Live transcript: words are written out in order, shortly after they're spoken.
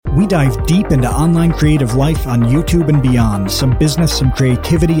We dive deep into online creative life on YouTube and beyond, some business, some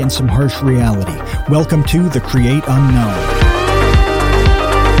creativity, and some harsh reality. Welcome to The Create Unknown.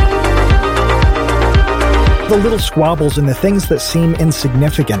 The little squabbles and the things that seem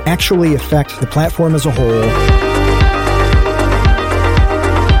insignificant actually affect the platform as a whole.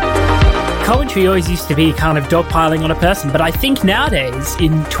 Commentary always used to be kind of dogpiling on a person, but I think nowadays,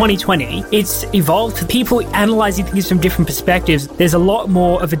 in 2020, it's evolved to people analysing things from different perspectives. There's a lot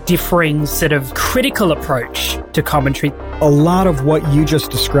more of a differing sort of critical approach to commentary. A lot of what you just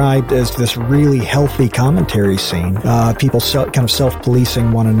described as this really healthy commentary scene, people kind of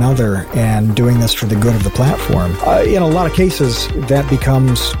self-policing one another and doing this for the good of the platform. In a lot of cases, that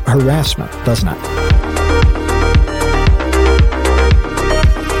becomes harassment, doesn't it?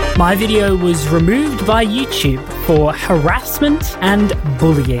 My video was removed by YouTube for harassment and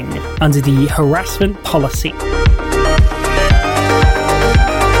bullying under the harassment policy.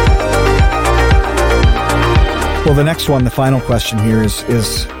 Well, the next one, the final question here is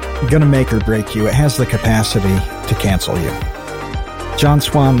going to make or break you. It has the capacity to cancel you. John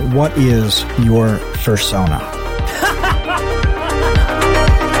Swan, what is your fursona?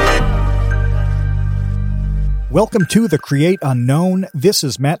 Welcome to The Create Unknown. This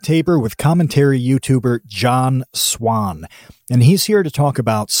is Matt Tabor with commentary YouTuber John Swan. And he's here to talk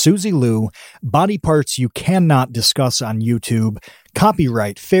about Suzy Lu, body parts you cannot discuss on YouTube,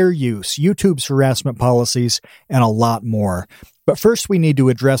 copyright, fair use, YouTube's harassment policies, and a lot more. But first we need to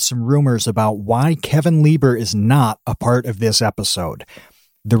address some rumors about why Kevin Lieber is not a part of this episode.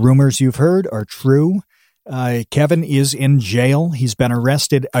 The rumors you've heard are true. Kevin is in jail. He's been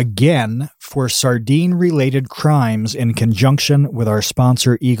arrested again for sardine-related crimes in conjunction with our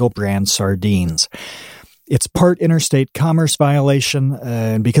sponsor, Eagle Brand Sardines. It's part interstate commerce violation,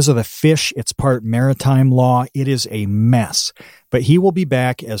 and because of the fish, it's part maritime law. It is a mess. But he will be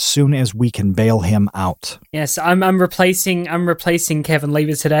back as soon as we can bail him out. Yes, I'm replacing Kevin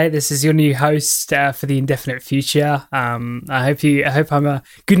Lieber today. This is your new host for the indefinite future. I hope I'm a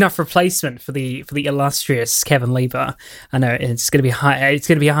good enough replacement for the illustrious Kevin Lieber. I know it's going to be hard. It's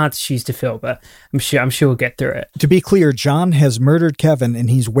going to be a hard shoes to fill, but I'm sure we'll get through it. To be clear, John has murdered Kevin, and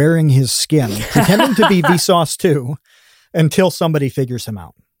he's wearing his skin, pretending to be Vsauce 2, until somebody figures him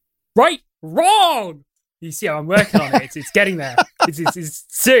out. Right, wrong. You see how I'm working on it. It's getting there. It's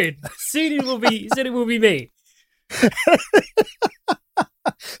soon. Soon it will be me.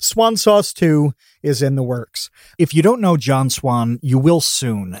 Swan Sauce 2 is in the works. If you don't know John Swan, you will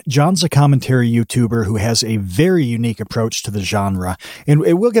soon. John's a commentary YouTuber who has a very unique approach to the genre, and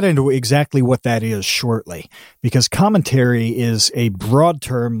we'll get into exactly what that is shortly, because commentary is a broad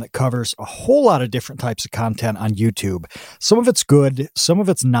term that covers a whole lot of different types of content on YouTube. Some of it's good, some of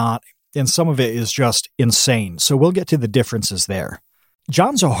it's not, and some of it is just insane. So we'll get to the differences there.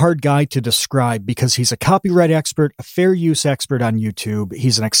 John's a hard guy to describe because he's a copyright expert, a fair use expert on YouTube.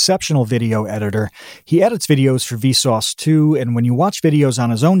 He's an exceptional video editor. He edits videos for Vsauce 2, and when you watch videos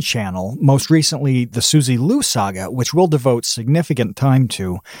on his own channel, most recently the Suzy Lu saga, which we'll devote significant time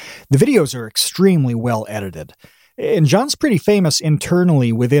to, the videos are extremely well edited. And John's pretty famous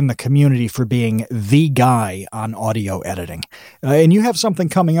internally within the community for being the guy on audio editing. And you have something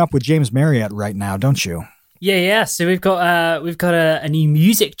coming up with James Marriott right now, don't you? Yeah. So we've got a new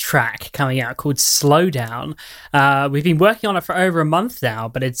music track coming out called Slow Down. We've been working on it for over a month now,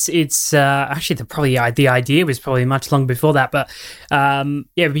 but it's actually the idea was probably much long before that. But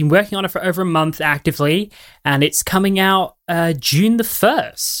we've been working on it for over a month actively, and it's coming out June the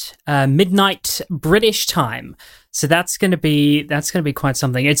 1st, midnight British time. So that's going to be quite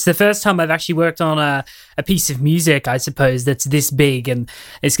something. It's the first time I've actually worked on a piece of music, I suppose, that's this big and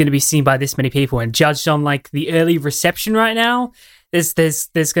it's going to be seen by this many people. And judged on like the early reception right now, there's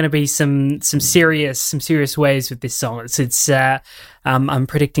going to be some serious waves with this song. I'm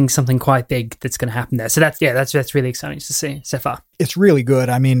predicting something quite big that's going to happen there. So that's really exciting to see so far. It's really good.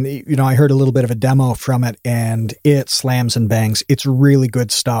 I mean, I heard a little bit of a demo from it, and it slams and bangs. It's really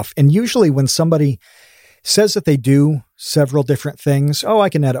good stuff. And usually when somebody says that they do several different things. Oh, I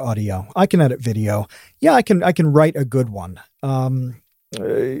can edit audio. I can edit video. Yeah, I can write a good one.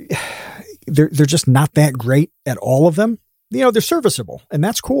 They're just not that great at all of them. They're serviceable, and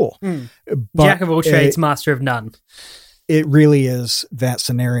that's cool. But, Jack of all trades, master of none. It really is that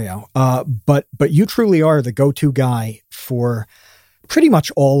scenario. But you truly are the go-to guy for pretty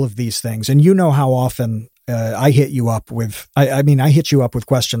much all of these things. And you know how often I hit you up with, I hit you up with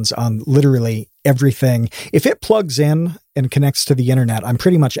questions on literally everything. If it plugs in and connects to the internet, I'm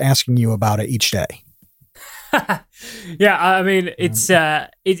pretty much asking you about it each day. Yeah, I mean, it's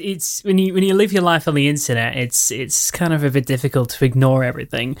when you live your life on the internet, it's kind of a bit difficult to ignore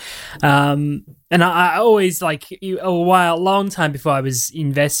everything. And I always long time before I was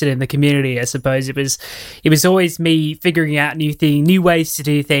invested in the community, I suppose it was always me figuring out new ways to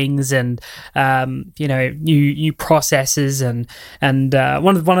do things, and new processes, and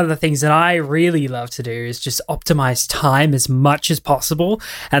one of the things that I really love to do is just optimize time as much as possible,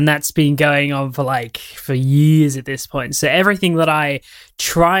 and that's been going on for years at this point. So everything that I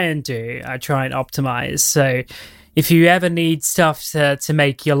try and do, I try and optimize. So if you ever need stuff to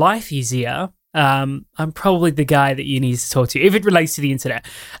make your life easier, I'm probably the guy that you need to talk to if it relates to the internet.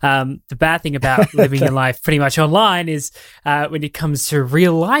 The bad thing about living your life pretty much online is when it comes to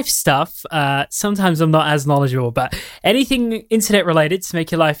real life stuff, sometimes I'm not as knowledgeable, but anything internet related to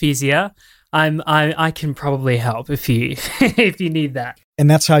make your life easier, I can probably help if you if you need that. And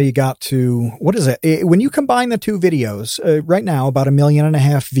that's how you got to, what is it? When you combine the two videos, right now about 1.5 million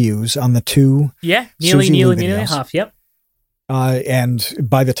views on the two. Yeah, nearly 1.5 million, yep. And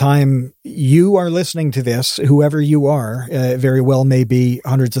by the time you are listening to this, whoever you are, very well may be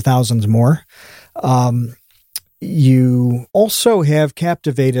hundreds of thousands more. You also have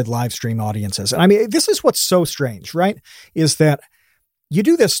captivated live stream audiences. I mean, this is what's so strange, right? Is that you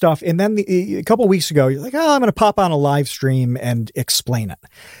do this stuff, and then a couple of weeks ago, you're like, oh, I'm going to pop on a live stream and explain it.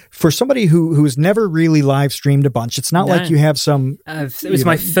 For somebody who's never really live streamed a bunch, it's not like you have some... it was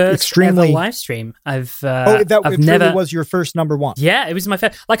my first ever live stream. I've never... was your first number one. Yeah, it was my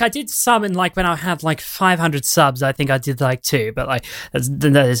first... I did some, and when I had 500 subs, I think I did 2, but that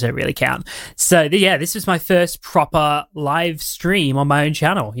doesn't really count. So, yeah, this was my first proper live stream on my own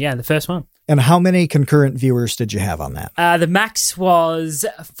channel. Yeah, the first one. And how many concurrent viewers did you have on that? The max was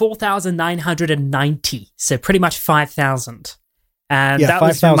 4,990, so pretty much 5,000. And that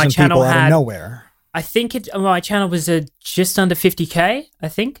was when my channel had... out of nowhere. I think my channel was just under 50K, I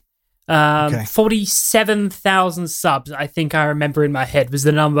think. 47,000 subs, I think I remember in my head, was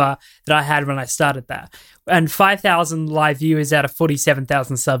the number that I had when I started that. And 5,000 live viewers out of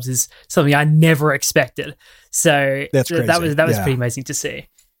 47,000 subs is something I never expected. So that's crazy. That was pretty amazing to see.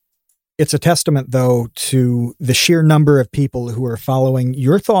 It's a testament, though, to the sheer number of people who are following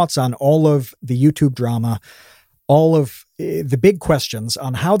your thoughts on all of the YouTube drama, all of the big questions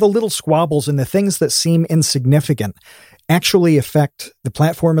on how the little squabbles and the things that seem insignificant actually affect the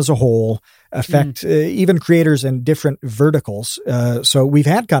platform as a whole, affect even creators in different verticals. So we've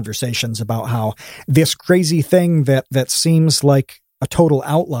had conversations about how this crazy thing that seems like a total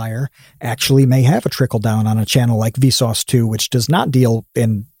outlier actually may have a trickle down on a channel like Vsauce 2, which does not deal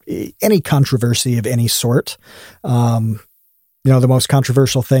in any controversy of any sort. The most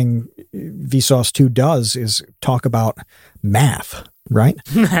controversial thing Vsauce 2 does is talk about math, right?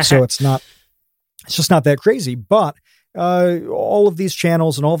 So it's just not that crazy, but all of these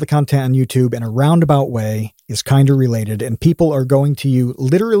channels and all the content on YouTube in a roundabout way is kind of related, and people are going to you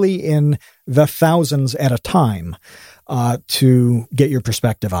literally in the thousands at a time to get your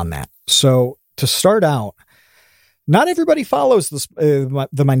perspective on that. So to start out, not everybody follows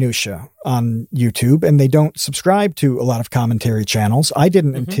the minutia on YouTube, and they don't subscribe to a lot of commentary channels. I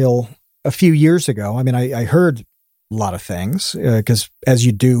didn't until a few years ago. I mean, I heard a lot of things because as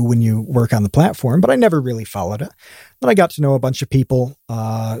you do when you work on the platform, but I never really followed it. Then I got to know a bunch of people,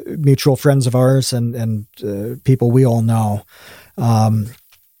 mutual friends of ours and people we all know.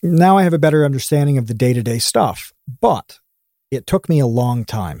 Now I have a better understanding of the day-to-day stuff, but it took me a long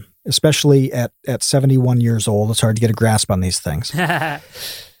time. Especially at 71 years old, it's hard to get a grasp on these things.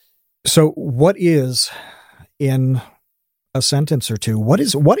 So what is, in a sentence or two, what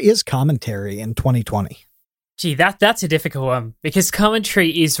is commentary in 2020? Gee, that's a difficult one, because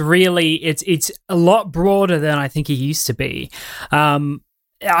commentary is really, it's a lot broader than I think it used to be.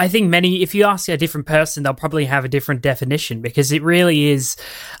 I think if you ask a different person, they'll probably have a different definition, because it really is,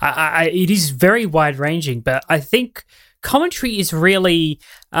 it is very wide ranging, but I think commentary is really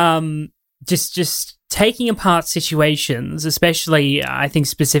just taking apart situations, especially I think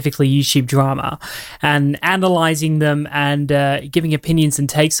specifically YouTube drama, and analyzing them and giving opinions and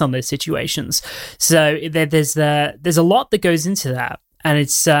takes on those situations. So there's a lot that goes into that, and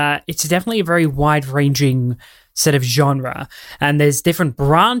it's definitely a very wide ranging set of genre, and there's different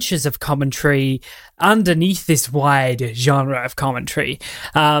branches of commentary underneath this wide genre of commentary.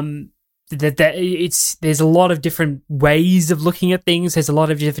 There's a lot of different ways of looking at things. There's a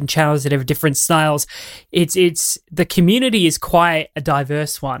lot of different channels that have different styles. It's the community is quite a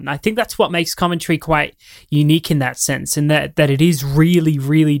diverse one. I think that's what makes commentary quite unique in that sense, and that it is really,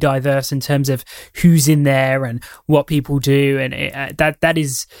 really diverse in terms of who's in there and what people do, and that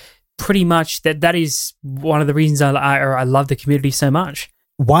is pretty much that is one of the reasons I love the community so much.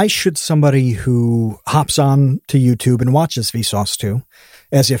 Why should somebody who hops on to YouTube and watches Vsauce 2,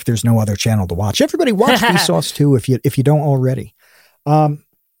 as if there's no other channel to watch? Everybody watch Vsauce 2 if you don't already. But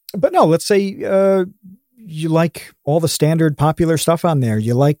no, let's say you like all the standard popular stuff on there.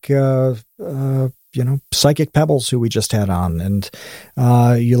 You like Psychic Pebbles, who we just had on, and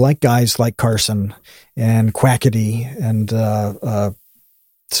you like guys like Carson and Quackity and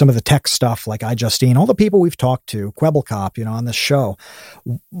some of the tech stuff like iJustine, all the people we've talked to, Quebblecop, on this show.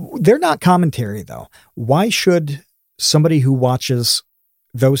 They're not commentary, though. Why should somebody who watches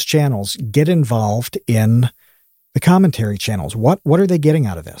those channels get involved in the commentary channels? What are they getting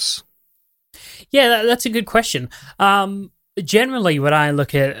out of this? Yeah, that's a good question. Generally, when I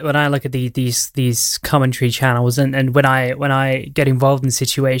look at these commentary channels and when I get involved in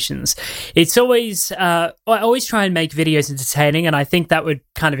situations, it's always I always try and make videos entertaining, and I think that would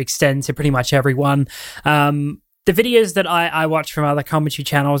kind of extend to pretty much everyone. The videos that I watch from other commentary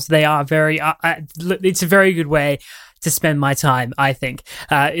channels, they are it's a very good way to spend my time, I think.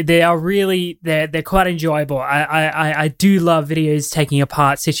 They are really, they're quite enjoyable. I do love videos taking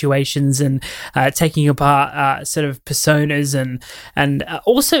apart situations and taking apart sort of personas and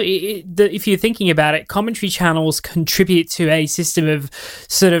also if you're thinking about it, commentary channels contribute to a system of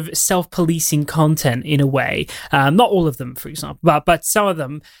sort of self-policing content in a way. Not all of them, for example, but some of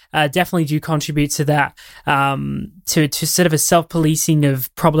them definitely do contribute to that, to sort of a self-policing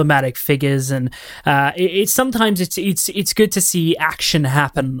of problematic figures, and sometimes it's good to see action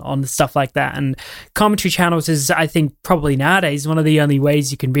happen on stuff like that. And commentary channels is, I think, probably nowadays one of the only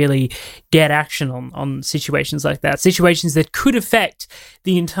ways you can really get action on situations like that, situations that could affect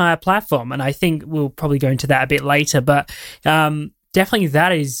the entire platform. And I think we'll probably go into that a bit later, but definitely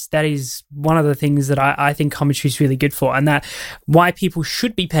that is one of the things that I think commentary is really good for, and that why people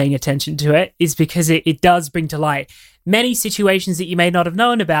should be paying attention to it is because it does bring to light many situations that you may not have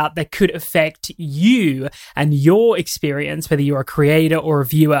known about that could affect you and your experience, whether you're a creator or a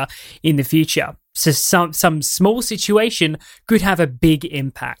viewer in the future. So some small situation could have a big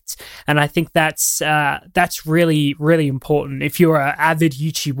impact, and I think that's really, really important if you're an avid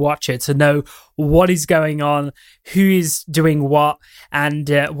YouTube watcher, to know what is going on, who is doing what, and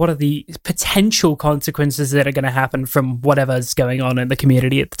what are the potential consequences that are going to happen from whatever's going on in the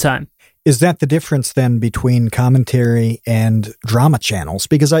community at the time. Is that the difference then between commentary and drama channels?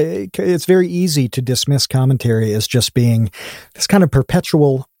 Because it's very easy to dismiss commentary as just being this kind of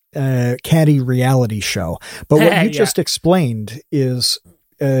perpetual catty reality show. But what you just explained is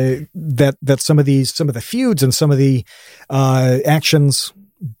that some of the feuds and some of the actions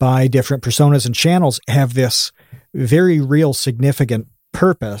by different personas and channels have this very real, significant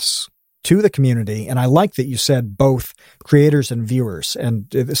purpose to the community. And I like that you said both creators and viewers, and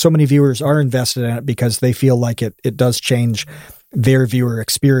so many viewers are invested in it because they feel like it does change their viewer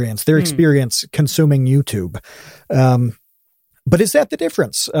experience, their experience consuming YouTube. But is that the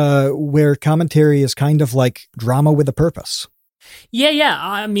difference, where commentary is kind of like drama with a purpose? Yeah.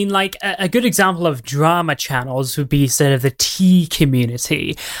 I mean, like a good example of drama channels would be sort of the tea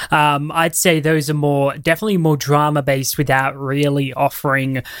community. I'd say those are definitely more drama based without really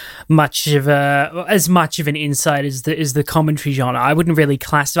offering as much of an insight as the commentary genre. I wouldn't really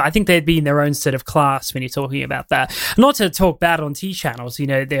classify. I think they'd be in their own sort of class when you're talking about that. Not to talk bad on tea channels.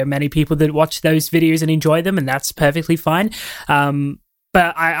 There are many people that watch those videos and enjoy them, and that's perfectly fine.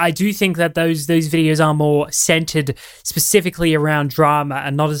 But I do think that those videos are more centered specifically around drama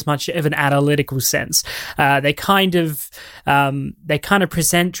and not as much of an analytical sense. They kind of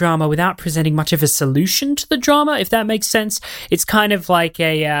present drama without presenting much of a solution to the drama, if that makes sense. It's kind of like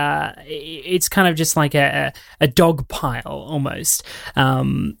it's just like a dog pile almost.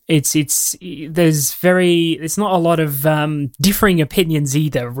 There's not a lot of differing opinions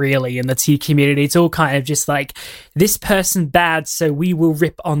either, really, in the tea community. It's all kind of just like, this person bad, so we will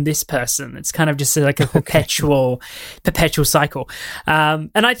rip on this person. It's kind of just like a perpetual cycle. And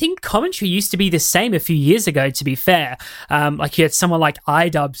I think commentary used to be the same a few years ago, to be fair. Like you had someone like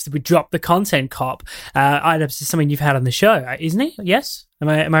iDubbbz that would drop the content cop. iDubbbz is something you've had on the show, isn't he? Yes? Am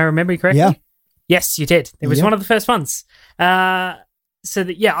I remembering correctly? Yeah. Yes, you did. It was one of the first ones. So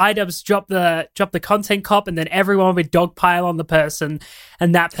that, iDubbbz dropped the content cop, and then everyone would dogpile on the person,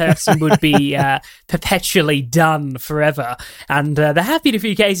 and that person would be perpetually done forever. And there have been a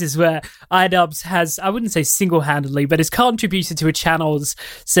few cases where iDubbbz has, I wouldn't say single-handedly, but has contributed to a channel's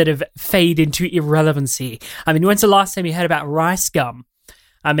sort of fade into irrelevancy. I mean, when's the last time you heard about Rice Gum?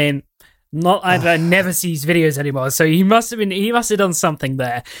 I mean, I never see his videos anymore, so he must have done something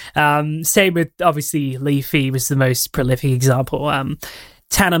there. Same with, obviously, Leafy was the most prolific example.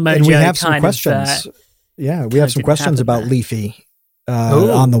 Tana Mojo and we have some kind questions. of, we have some questions about Leafy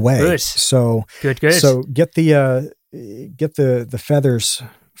on the way. Good. So good. So get the feathers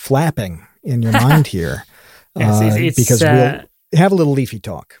flapping in your mind here, it's, because we'll have a little Leafy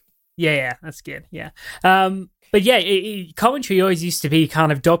talk. Yeah, that's good. Yeah. But yeah, commentary always used to be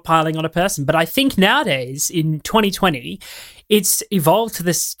kind of dogpiling on a person, but I think nowadays in 2020, it's evolved to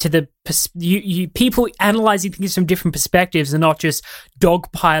the people analyzing things from different perspectives and not just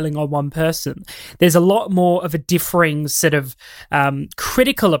dogpiling on one person. There's a lot more of a differing sort of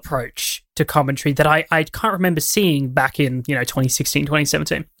critical approach to commentary that I can't remember seeing back in 2016,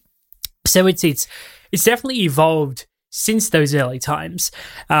 2017. So it's definitely evolved since those early times.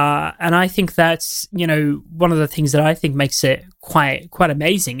 And I think that's, one of the things that I think makes it quite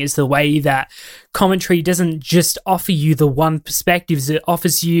amazing is the way that commentary doesn't just offer you the one perspectives, it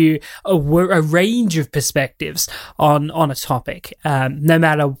offers you a range of perspectives on a topic. No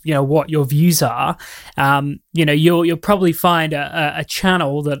matter, what your views are, you'll probably find a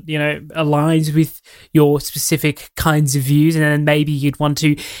channel that, aligns with your specific kinds of views, and then maybe you'd want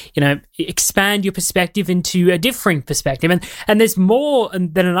to, expand your perspective into a differing perspective. And there's more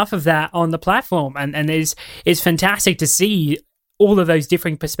than enough of that on the platform. And it's fantastic to see all of those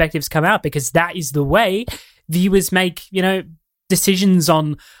different perspectives come out, because that is the way viewers make, decisions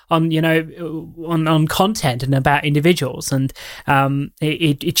on content and about individuals, and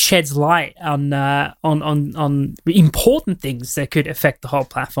it sheds light on important things that could affect the whole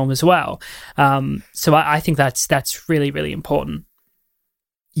platform as well. So I think that's really, really important.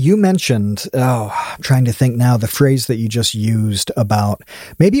 You mentioned, I'm trying to think now, the phrase that you just used about,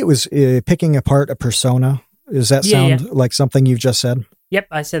 maybe it was picking apart a persona. Does that sound like something you've just said? Yep,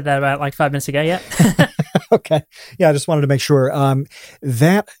 I said that about like 5 minutes ago, yeah. Okay. Yeah, I just wanted to make sure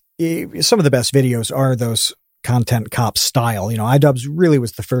that some of the best videos are those content cop style. iDubbbz really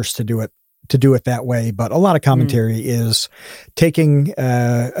was the first to do it that way, but a lot of commentary is taking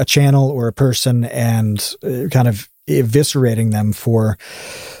a channel or a person and kind of eviscerating them for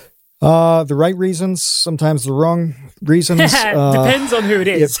the right reasons, sometimes the wrong reasons. Depends on who it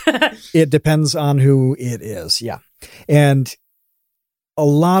is. It depends on who it is, yeah. And a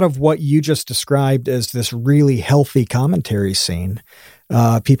lot of what you just described as this really healthy commentary scene,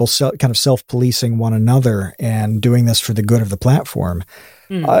 people kind of self-policing one another and doing this for the good of the platform,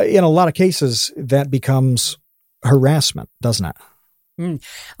 in a lot of cases, that becomes harassment, doesn't it?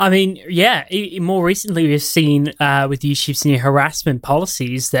 I mean, yeah, more recently we've seen with YouTube's new harassment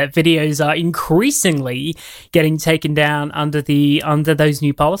policies that videos are increasingly getting taken down under those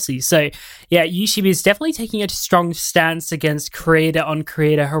new policies. So yeah, YouTube is definitely taking a strong stance against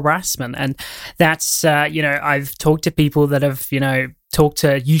creator-on-creator harassment. And that's, I've talked to people that have, talk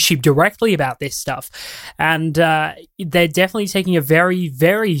to YouTube directly about this stuff, and they're definitely taking a very,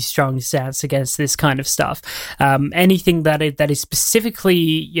 very strong stance against this kind of stuff. Anything that is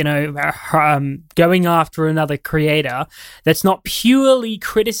specifically, going after another creator that's not purely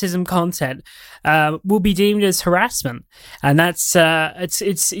criticism content will be deemed as harassment, and that's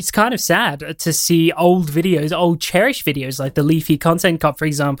it's kind of sad to see old cherished videos like the Leafy Content Cop, for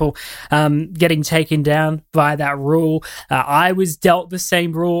example, getting taken down by that rule. I was dealt the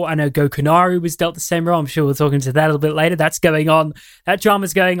same rule. I know Gokunaru was dealt the same rule. I'm sure we'll talk into that a little bit later. That's going on. That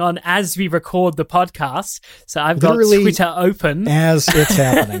drama's going on as we record the podcast. So I've got Twitter open as it's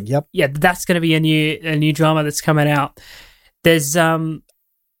happening. Yep. Yeah, that's going to be a new drama that's coming out. There's and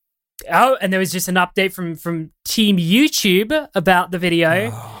there was just an update from Team YouTube about the video.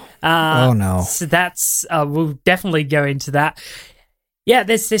 Oh no. So that's we'll definitely go into that. Yeah,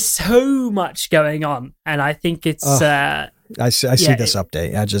 there's so much going on, and I think it's I see this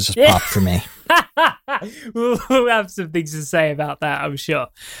update. It just popped for me. We'll have some things to say about that, I'm sure.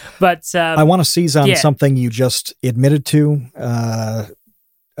 But I want to seize on something you just admitted to a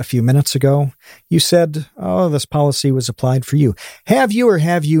few minutes ago. You said, this policy was applied for you. Have you or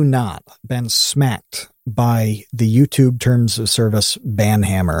have you not been smacked by the YouTube Terms of Service ban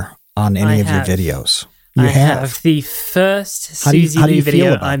hammer on any of your videos? You have. The first Suzy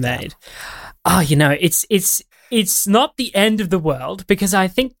video I made. That? It's not the end of the world, because I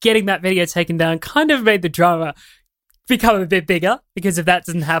think getting that video taken down kind of made the drama become a bit bigger, because if that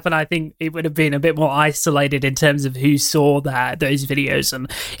didn't happen, I think it would have been a bit more isolated in terms of who saw those videos and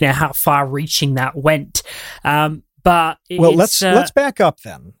how far reaching that went. But let's back up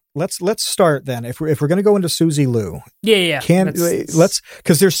then. Let's start then. If we're going to go into Suzy Lou, let's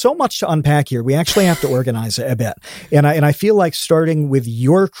because there's so much to unpack here. We actually have to organize it a bit, and I feel like starting with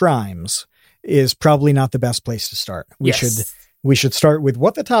your crimes is probably not the best place to start. We should we should start with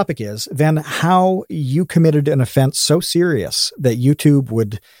what the topic is, then how you committed an offense so serious that YouTube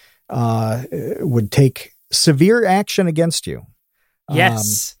would take severe action against you.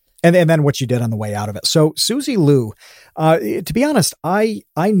 Yes. And then what you did on the way out of it. So Suzy Lu, to be honest, I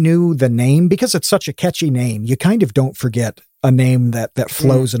knew the name because it's such a catchy name. You kind of don't forget a name that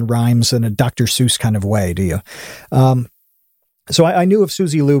flows and rhymes in a Dr. Seuss kind of way, do you? So I knew of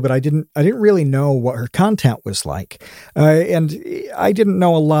Suzy Lu, but I didn't really know what her content was like. And I didn't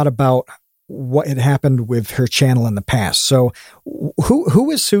know a lot about what had happened with her channel in the past. So who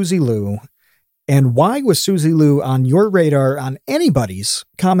is Suzy Lu? And why was Suzy Lu on your radar, on anybody's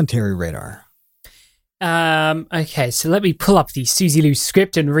commentary radar? Okay, so let me pull up the Suzy Lu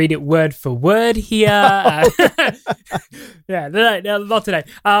script and read it word for word here. Yeah, no, not today.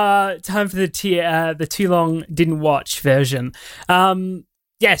 Time for the too long didn't watch version.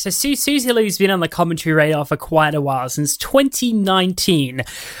 Yeah, so Suzy Lu's been on the commentary radar for quite a while, since 2019,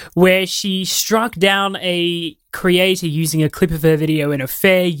 where she struck down a creator using a clip of her video in a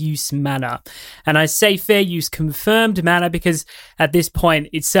fair use manner. And I say fair use confirmed manner because at this point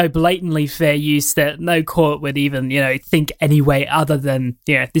it's so blatantly fair use that no court would even, think any way other than,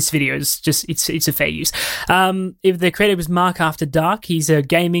 this video is just, it's a fair use. If the creator was Mark After Dark, he's a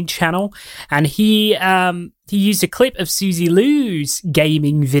gaming channel, and he used a clip of Suzy Lu's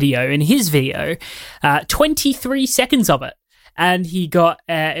gaming video in his video, 23 seconds of it. And he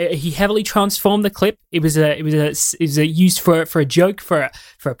heavily transformed the clip. It was used for a joke, for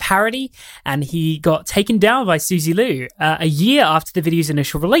a parody, and he got taken down by Suzy Lu a year after the video's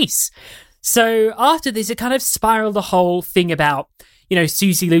initial release. So after this, it kind of spiraled the whole thing about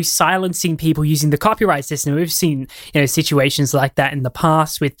Suzy Lu silencing people using the copyright system. We've seen situations like that in the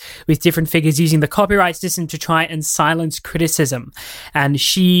past with different figures using the copyright system to try and silence criticism, and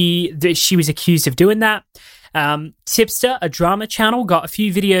she was accused of doing that. Tipster, a drama channel, got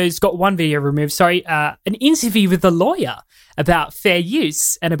one video removed, an interview with the lawyer about fair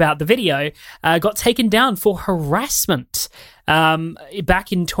use and about the video, got taken down for harassment,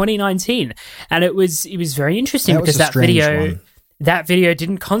 back in 2019. And it was very interesting because that video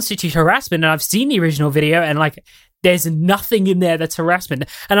didn't constitute harassment. And I've seen the original video, and there's nothing in there that's harassment.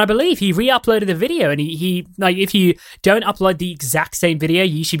 And I believe he re-uploaded the video, and he if you don't upload the exact same video,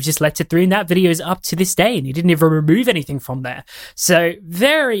 YouTube just lets it through, and that video is up to this day, and he didn't even remove anything from there. So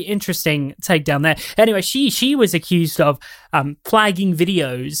very interesting takedown there. Anyway, she was accused of flagging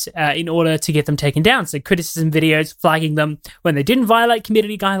videos in order to get them taken down. So criticism videos, flagging them when they didn't violate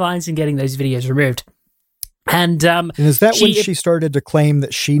community guidelines, and getting those videos removed. And is that when she started to claim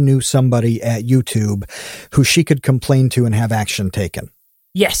that she knew somebody at YouTube who she could complain to and have action taken?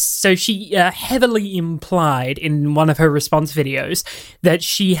 Yes. So she heavily implied in one of her response videos that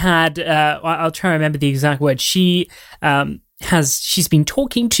she had, I'll try to remember the exact word. She's been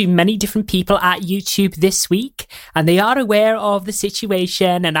talking to many different people at YouTube this week, and they are aware of the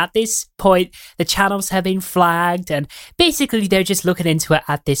situation, and at this point the channels have been flagged, and basically they're just looking into it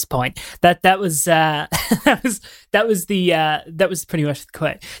at this point. That was pretty much the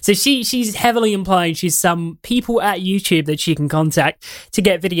quote. So she's heavily implying she's some people at YouTube that she can contact to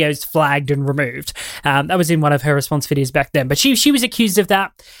get videos flagged and removed. That was in one of her response videos back then, but she was accused of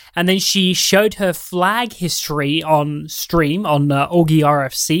that. And then she showed her flag history on stream, on Augie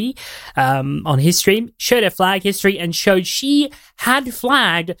RFC, on his stream, showed her flag history and showed she had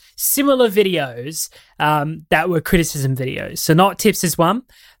flagged similar videos that were criticism videos. So not Tipster's one,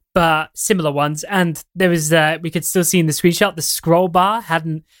 but similar ones. And there was, we could still see in the screenshot, the scroll bar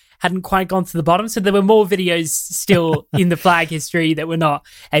hadn't quite gone to the bottom. So there were more videos still in the flag history that were not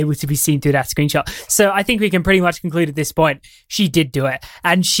able to be seen through that screenshot. So I think we can pretty much conclude at this point, she did do it.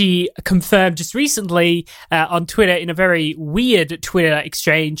 And she confirmed just recently on Twitter, in a very weird Twitter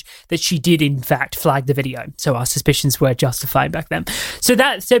exchange, that she did in fact flag the video. So our suspicions were justified back then. So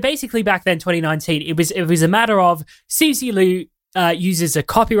basically back then, 2019, it was a matter of Suzy Lu uses a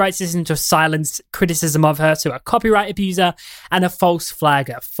copyright system to silence criticism of her, so a copyright abuser and a false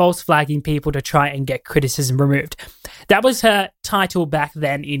flagger, false flagging people to try and get criticism removed. That was her title back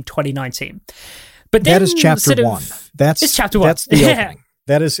then in 2019. But then, that is chapter one. It's chapter one. That's the opening.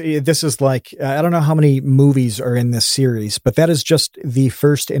 This is like, I don't know how many movies are in this series, but that is just the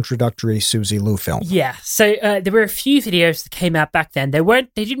first introductory Suzy Lu film. Yeah. So there were a few videos that came out back then. They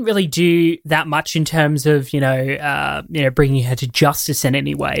didn't really do that much in terms of, bringing her to justice in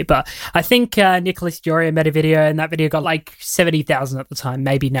any way. But I think Nicholas Diorio made a video, and that video got like 70,000 at the time.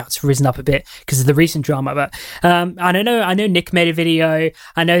 Maybe now it's risen up a bit because of the recent drama. But I know Nick made a video.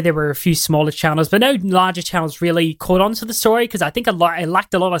 I know there were a few smaller channels, but no larger channels really caught on to the story, because I think a lot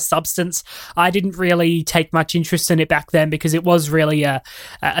lacked a lot of substance. I didn't really take much interest in it back then because it was really a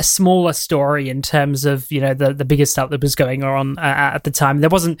smaller story in terms of, the bigger stuff that was going on at the time. There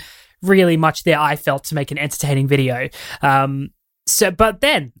wasn't really much there, I felt, to make an entertaining video. But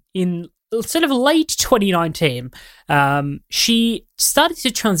then in sort of late 2019, she started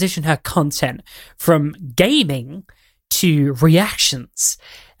to transition her content from gaming to reactions,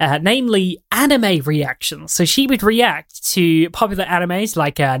 namely anime reactions. So she would react to popular animes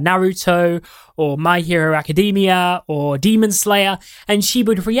like Naruto or My Hero Academia or Demon Slayer, and she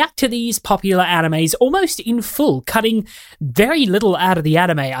would react to these popular animes almost in full, cutting very little out of the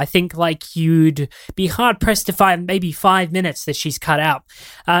anime. I think you'd be hard-pressed to find maybe 5 minutes that she's cut out.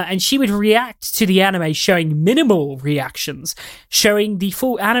 And she would react to the anime showing minimal reactions, showing the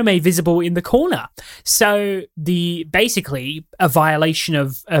full anime visible in the corner. So basically a violation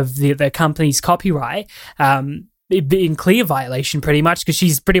of the company's copyright, in clear violation pretty much, because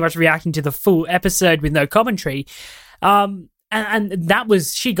she's pretty much reacting to the full episode with no commentary. And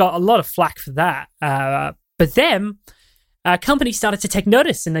she got a lot of flack for that. But then companies started to take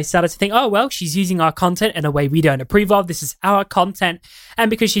notice, and they started to think, oh, well, she's using our content in a way we don't approve of. This is our content. And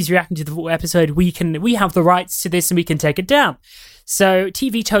because she's reacting to the full episode, we have the rights to this and we can take it down. So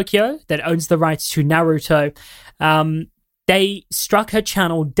TV Tokyo, that owns the rights to Naruto, they struck her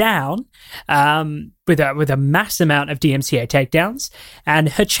channel down with a mass amount of DMCA takedowns, and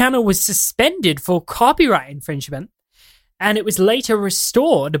her channel was suspended for copyright infringement, and it was later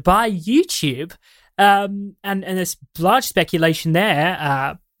restored by YouTube. And there's large speculation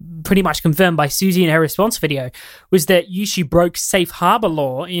there, pretty much confirmed by Suzy in her response video, was that YouTube broke safe harbor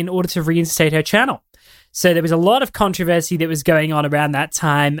law in order to reinstate her channel. So there was a lot of controversy that was going on around that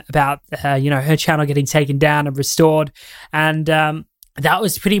time about, her channel getting taken down and restored. And that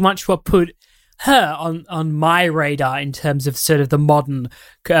was pretty much what put her on my radar in terms of sort of the modern,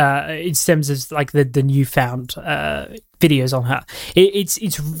 in terms of the newfound videos on her.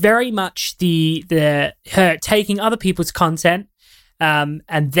 It's very much her taking other people's content, and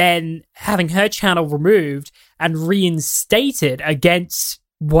then having her channel removed and reinstated against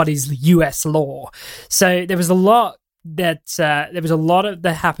what is US law. So there was a lot that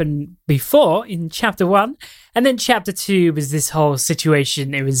happened before in chapter 1, and then chapter 2 was this whole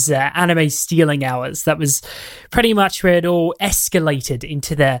situation. It was anime stealing hours. That was pretty much where it all escalated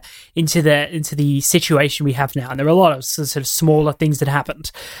into the situation we have now. And there were a lot of sort of smaller things that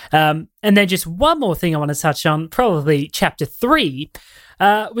happened. And then just one more thing I want to touch on, probably chapter 3,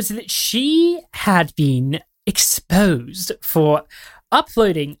 was that she had been exposed for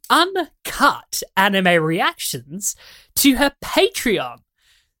uploading uncut anime reactions to her Patreon.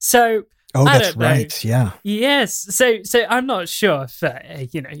 So, that's right. Yeah. Yes. So I'm not sure if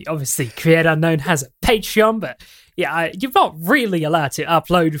obviously Create Unknown has a Patreon, but you're not really allowed to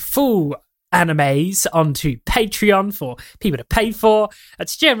upload full animes onto Patreon for people to pay for.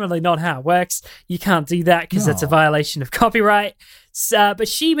 That's generally not how it works. You can't do that because that's a violation of copyright. But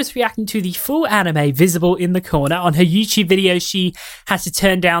she was reacting to the full anime visible in the corner. On her YouTube video, she had to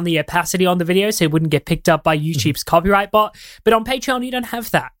turn down the opacity on the video so it wouldn't get picked up by YouTube's copyright bot. But on Patreon, you don't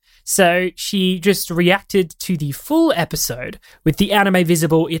have that. So she just reacted to the full episode with the anime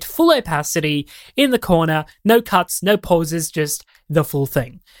visible at full opacity in the corner. No cuts, no pauses, just the full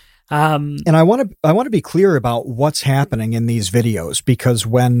thing. And I want to be clear about what's happening in these videos, because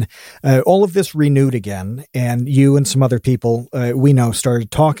when all of this renewed again, and you and some other people we know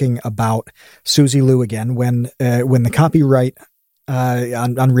started talking about Suzy Liu again, when the copyright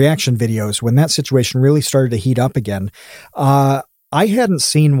on reaction videos, when that situation really started to heat up again, I hadn't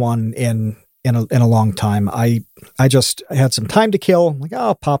seen one in a long time. I just had some time to kill. Like,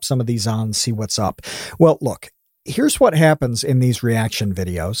 I'll pop some of these on, see what's up. Well, look. Here's what happens in these reaction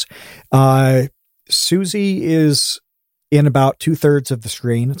videos. Suzy is in about 2/3 of the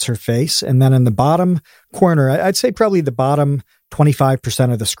screen. It's her face. And then in the bottom corner, I'd say probably the bottom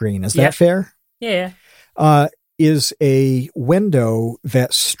 25% of the screen. Is that fair? Yeah. Is a window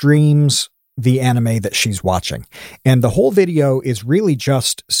that streams the anime that she's watching. And the whole video is really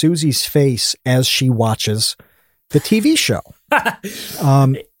just Suzy's face as she watches the TV show.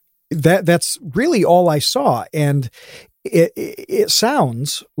 That's really all I saw. And it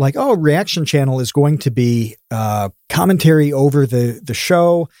sounds like, reaction channel is going to be commentary over the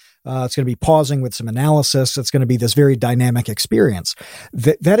show. It's going to be pausing with some analysis. It's going to be this very dynamic experience.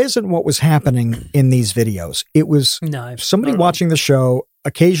 That isn't what was happening in these videos. It was somebody watching the show,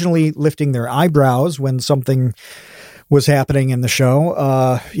 occasionally lifting their eyebrows when something was happening in the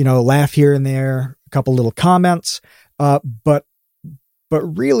show, laugh here and there, a couple little comments, but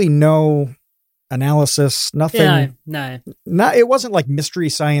really no analysis, nothing. No. It wasn't like Mystery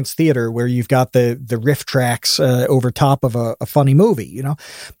Science Theater where you've got the riff tracks over top of a funny movie, you know?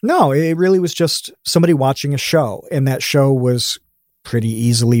 No, it really was just somebody watching a show, and that show was pretty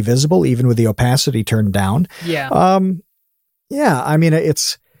easily visible, even with the opacity turned down. Yeah. Yeah, I mean,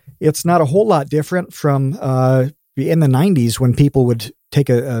 it's not a whole lot different from in the 90s when people would take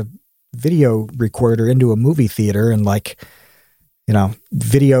a video recorder into a movie theater and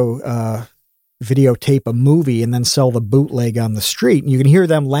videotape a movie and then sell the bootleg on the street. And you can hear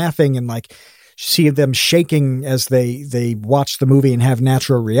them laughing and see them shaking as they watch the movie and have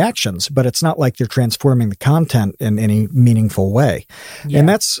natural reactions, but it's not like they're transforming the content in any meaningful way. Yeah.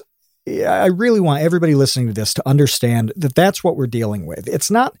 And I really want everybody listening to this to understand that that's what we're dealing with.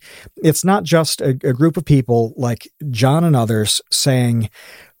 It's not just a group of people like John and others saying,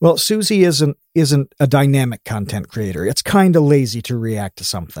 well, Suzy isn't a dynamic content creator. It's kind of lazy to react to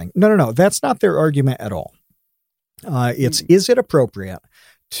something. No. That's not their argument at all. Is it appropriate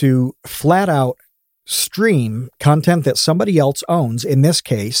to flat out stream content that somebody else owns? In this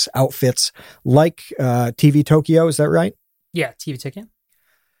case, outfits like TV Tokyo. Is that right? Yeah, TV Tokyo.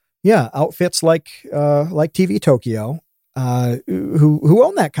 Yeah, outfits like TV Tokyo, who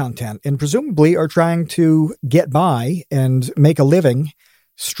own that content and presumably are trying to get by and make a living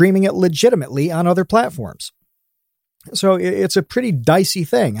streaming it legitimately on other platforms. So it's a pretty dicey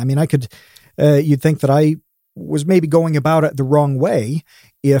thing. I mean, you'd think that I was maybe going about it the wrong way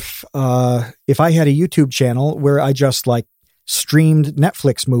if I had a YouTube channel where I just streamed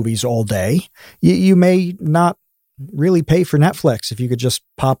Netflix movies all day. You may not really pay for Netflix if you could just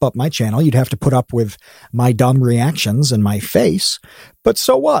pop up my channel. You'd have to put up with my dumb reactions and my face. But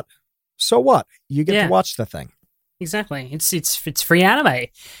so what? You get to watch the thing. Exactly. It's free anime.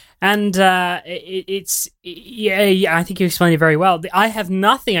 And I think you explained it very well. I have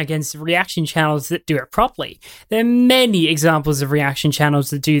nothing against reaction channels that do it properly. There are many examples of reaction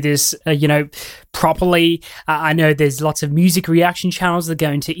channels that do this, properly. I know there's lots of music reaction channels that go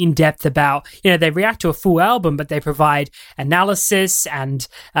into in-depth about, they react to a full album, but they provide analysis and,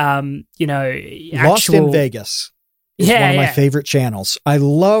 Lost in Vegas. Is one of my favorite channels. I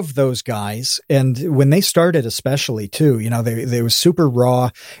love those guys. And when they started, especially too, they was super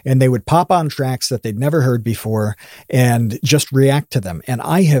raw, and they would pop on tracks that they'd never heard before and just react to them. And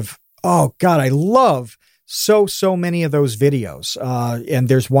I love so many of those videos. And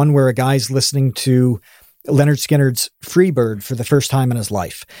there's one where a guy's listening to Leonard Skinner's Freebird for the first time in his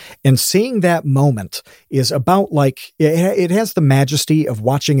life. And seeing that moment is about it has the majesty of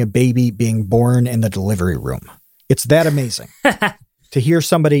watching a baby being born in the delivery room. It's that amazing to hear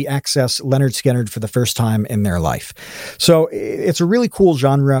somebody access Leonard Skinner for the first time in their life. So it's a really cool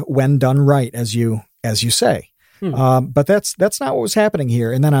genre when done right, as you say. But that's not what was happening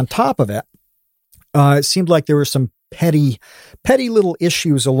here. And then on top of it, it seemed like there were some petty little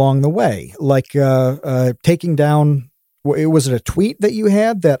issues along the way, like taking down. Was it a tweet that you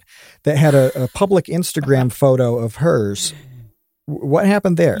had that had a public Instagram photo of hers? What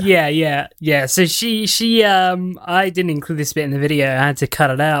happened there? Yeah. So she I didn't include this bit in the video. I had to cut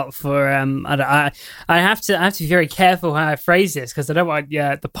it out for I have to be very careful how I phrase this, because I don't want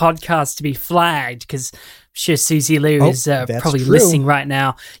the podcast to be flagged, because I'm sure Suzy Lou is probably listening right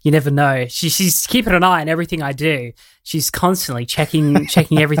now. You never know. She's keeping an eye on everything I do. She's constantly checking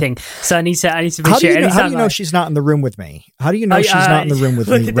everything. So I need to be sure. How do you know she's not in the room with me? How do you know she's not in the room with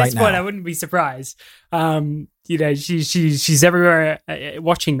me right now? At this point, I wouldn't be surprised. She's everywhere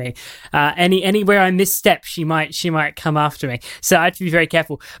watching me. Anywhere I misstep, she might come after me. So I have to be very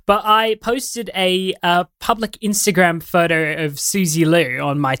careful. But I posted a public Instagram photo of Suzy Lou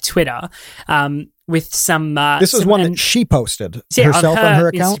on my Twitter. With some... this is one that she posted herself on her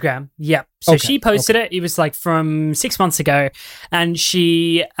account? Instagram. Yep. So she posted it. It was from 6 months ago. And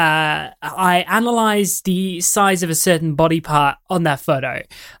I analyzed the size of a certain body part on that photo.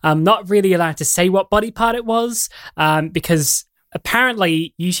 I'm not really allowed to say what body part it was, because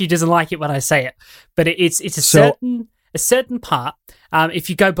apparently she doesn't like it when I say it. But it's a certain part. If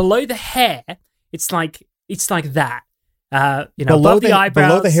you go below the hair, it's like that. Above the eyebrows,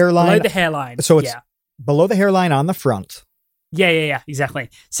 below the hairline. So it's below the hairline on the front. Yeah, exactly.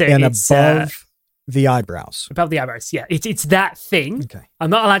 So it's above the eyebrows. Above the eyebrows, yeah. It's that thing. Okay. I'm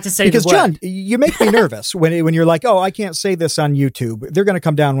not allowed to say because, the word. John, you make me nervous when you're like, oh, I can't say this on YouTube. They're going to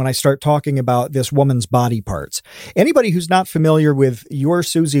come down when I start talking about this woman's body parts. Anybody who's not familiar with your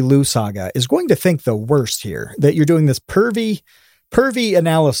Suzy Lou saga is going to think the worst here, that you're doing this pervy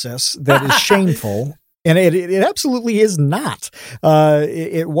analysis that is shameful. And it absolutely is not.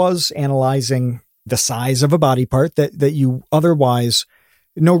 It was analyzing the size of a body part that you otherwise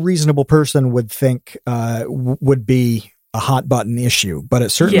no reasonable person would think would be a hot button issue, but it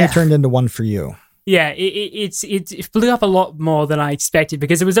certainly turned into one for you. Yeah, it blew up a lot more than I expected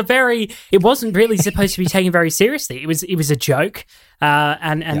because it wasn't really supposed to be taken very seriously. It was a joke,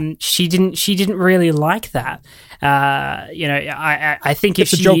 and she didn't really like that. I think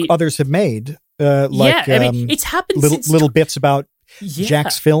it's a joke others have made. It's happened. Little bits about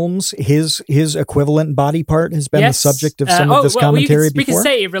Jack's films. His equivalent body part has been the subject of some of this commentary before. We can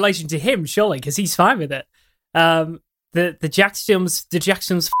say in relation to him, surely, because he's fine with it. The Jack's films.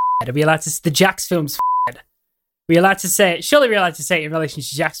 Are we allowed to the Jack's films? Are we allowed to say it? Surely we're allowed to say it in relation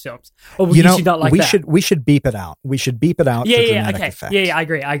to Jack's films. Or we should not like that. We should beep it out. We should beep it out. For dramatic effect. Yeah, I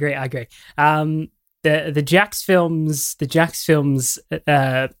agree. The Jack's films.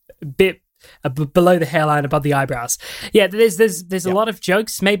 Bit below the hairline, above the eyebrows. Yeah, there's a lot of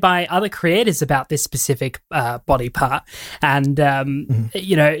jokes made by other creators about this specific body part, and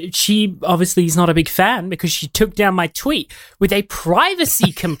she obviously is not a big fan because she took down my tweet with a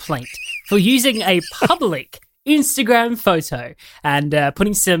privacy complaint for using a public Instagram photo and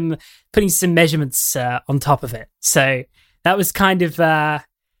putting some measurements on top of it. So that was kind of a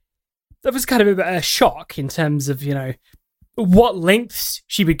shock in terms of what lengths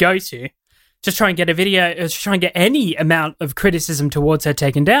she would go to try and get a video, to try and get any amount of criticism towards her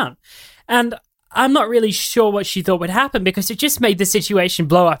taken down. And I'm not really sure what she thought would happen because it just made the situation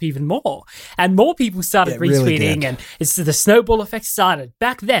blow up even more. And more people started retweeting, and the snowball effect started.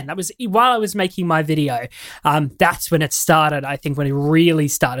 Back then, that was while I was making my video. That's when it started, I think, when it really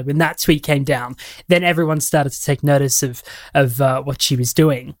started. When that tweet came down, then everyone started to take notice of what she was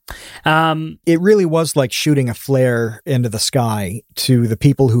doing. It really was like shooting a flare into the sky to the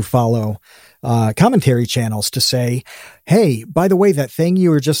people who follow commentary channels to say, hey, by the way, that thing you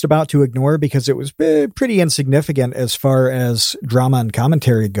were just about to ignore because it was pretty insignificant as far as drama and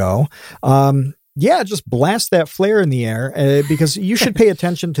commentary go. Just blast that flare in the air because you should pay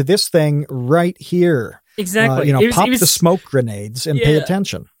attention to this thing right here. Exactly. Pop the smoke grenades and pay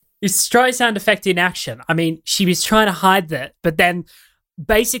attention. It's Streisand effect in action. I mean, she was trying to hide that, but then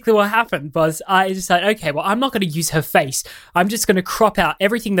basically what happened was I decided, okay, well, I'm not going to use her face. I'm just going to crop out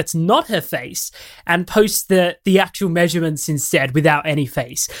everything that's not her face and post the actual measurements instead without any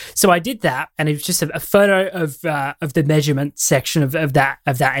face. So I did that, and it was just a photo of the measurement section of that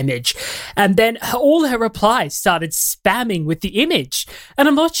image. And then all her replies started spamming with the image. And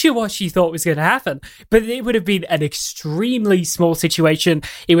I'm not sure what she thought was going to happen, but it would have been an extremely small situation.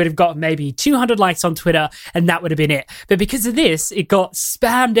 It would have got maybe 200 likes on Twitter, and that would have been it. But because of this, it got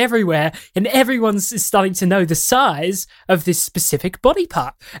spammed everywhere, and everyone's starting to know the size of this specific body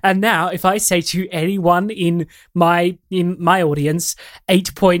part. And now, if I say to anyone in my audience,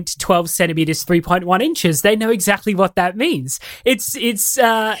 8.12 centimeters, 3.1 inches, they know exactly what that means. It's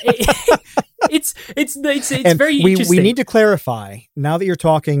very interesting. We need to clarify, now that you're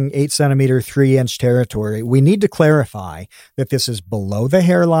talking 8 centimeter, 3 inch territory, we need to clarify that this is below the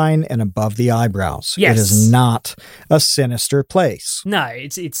hairline and above the eyebrows. Yes. It is not a sinister place. No,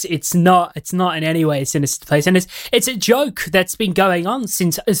 it's not in any way a sinister place. And it's a joke that's been going on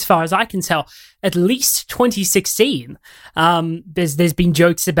since, as far as I can tell, at least 2016. There's been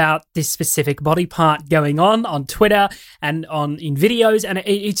jokes about this specific body part going on Twitter and in videos, and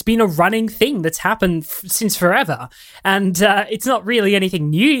it's been a running thing that's happened since forever. And it's not really anything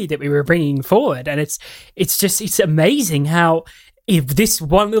new that we were bringing forward. And it's amazing how if this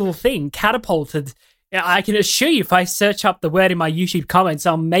one little thing catapulted. I can assure you, if I search up the word in my YouTube comments,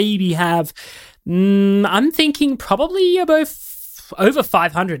 I'll maybe have, I'm thinking probably about over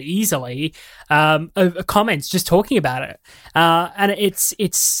 500 easily comments just talking about it. And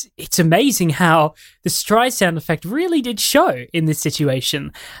it's amazing how the Streisand effect really did show in this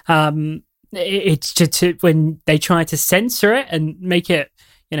situation. It's just when they tried to censor it and make it,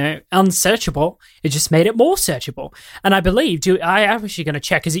 unsearchable, it just made it more searchable. And I believe, I am actually going to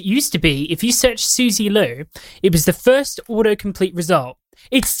check, because it used to be, if you search Suzy Lou, it was the first autocomplete result.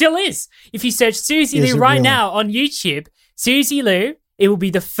 It still is. If you search Suzy Lou right now on YouTube, Suzy Lou, it will be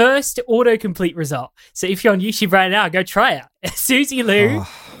the first autocomplete result. So if you're on YouTube right now, go try it. Suzy Lou,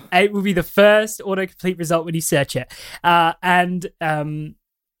 it will be the first autocomplete result when you search it.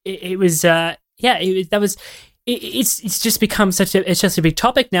 It's just become it's just a big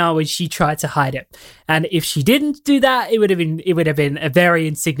topic now when she tried to hide it. And if she didn't do that, it would have been a very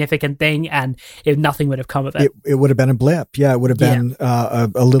insignificant thing, and nothing would have come of it. It would have been a blip. Yeah, it would have been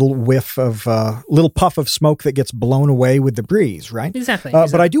a little whiff of little puff of smoke that gets blown away with the breeze, right? Exactly.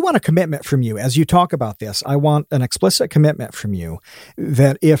 But I do want a commitment from you as you talk about this. I want an explicit commitment from you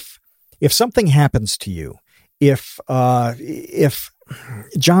that if something happens to you, if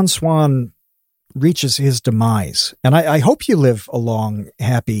John Swan reaches his demise. And I hope you live a long,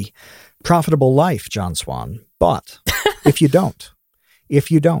 happy, profitable life, John Swan. But if you don't,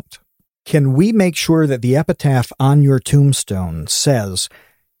 can we make sure that the epitaph on your tombstone says,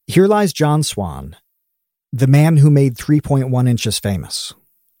 "Here lies John Swan, the man who made 3.1 inches famous"?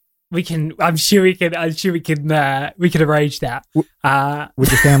 We can. I'm sure we can. We can arrange that.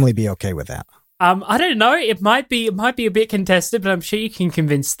 Would your family be okay with that? I don't know. It might be a bit contested, but I'm sure you can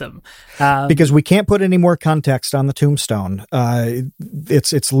convince them. Because we can't put any more context on the tombstone.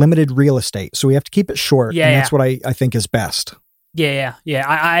 It's limited real estate, so we have to keep it short. Yeah, and that's what I think is best. Yeah.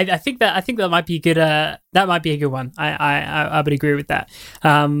 I think that might be good. That might be a good one. I would agree with that.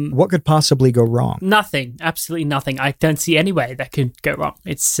 What could possibly go wrong? Nothing. Absolutely nothing. I don't see any way that could go wrong.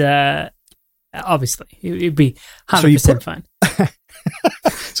 It's obviously it'd be 100% fine.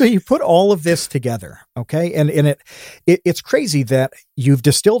 So you put all of this together, okay? And it's crazy that you've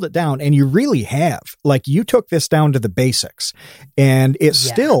distilled it down, and you really have. Like, you took this down to the basics, and it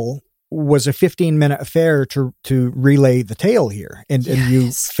still was a 15-minute affair to relay the tale here. And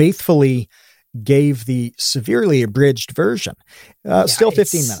you faithfully gave the severely abridged version. Still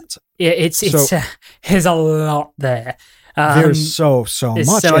 15 minutes. There's a lot there. There's so much, and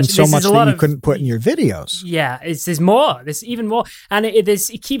so much that you couldn't put in your videos. Yeah, there's more. There's even more, and it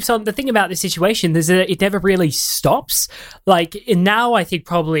keeps on. The thing about this situation is that it never really stops. Like, and now I think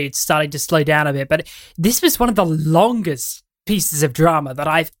probably it's starting to slow down a bit, but this was one of the longest pieces of drama that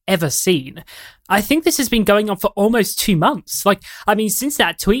I've ever seen. I think this has been going on for almost 2 months. Like, I mean, since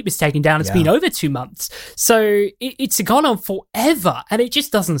that tweet was taken down, it's been over 2 months. So it's gone on forever, and it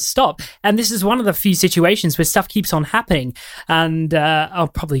just doesn't stop. And this is one of the few situations where stuff keeps on happening. And I'll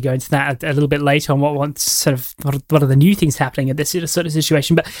probably go into that a little bit later on what are the new things happening in this sort of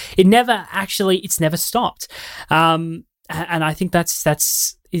situation. But it's never stopped. And I think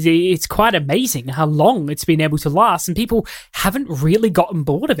it's quite amazing how long it's been able to last, and people haven't really gotten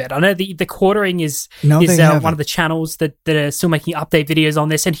bored of it. I know the Quartering is one of the channels that are still making update videos on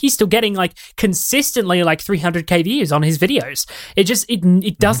this, and he's still getting like consistently like 300k views on his videos.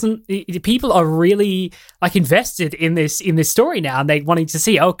 People are really like invested in this story now, and they're wanting to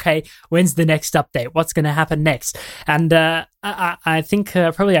see, okay, when's the next update? What's going to happen next? And I think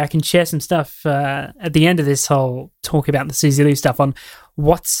probably I can share some stuff at the end of this whole talk about the Suzy Liu stuff on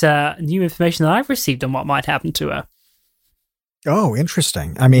what's new information that I've received on what might happen to her. Oh,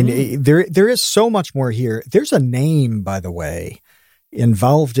 interesting. I mean, there is so much more here. There's a name, by the way,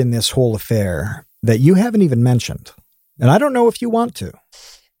 involved in this whole affair that you haven't even mentioned, and I don't know if you want to.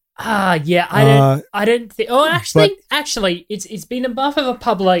 Yeah, I don't think. Oh, actually, it's been enough of a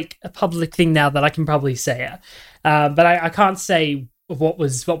public thing now that I can probably say it. But I can't say what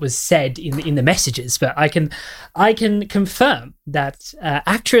was said in the messages, but I can confirm that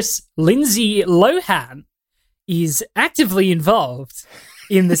actress Lindsay Lohan is actively involved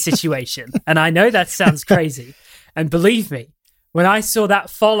in the situation. And I know that sounds crazy, and believe me, when I saw that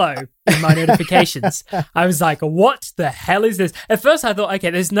follow in my notifications, I was like, what the hell is this? At first I thought, okay,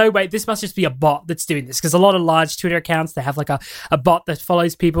 there's no way, this must just be a bot that's doing this, because a lot of large Twitter accounts, they have like a bot that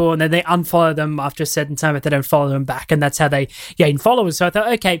follows people, and then they unfollow them after a certain time if they don't follow them back, and that's how they gain followers. So I thought,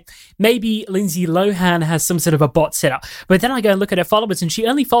 okay, maybe Lindsay Lohan has some sort of a bot set up. But then I go and look at her followers, and she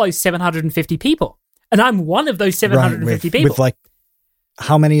only follows 750 people. And I'm one of those 750 people. With like,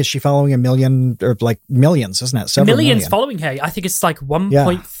 how many is she following? 1 million, or like millions, isn't it? Several millions million. Following her. I think it's like 1. No,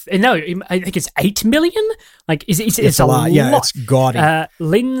 I think it's 8 million. Like, it's a lot. Yeah, it's gaudy.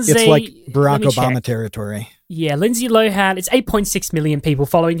 Lindsay, it's like Barack Obama territory. Yeah, Lindsay Lohan. It's 8.6 million people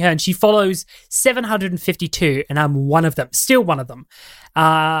following her, and she follows 752, and I'm one of them. Still one of them.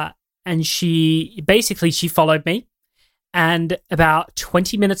 And she followed me. And about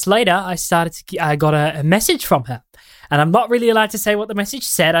 20 minutes later, I got a message from her. And I'm not really allowed to say what the message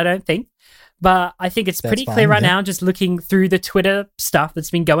said, I don't think. But I think it's pretty clear right now, just looking through the Twitter stuff that's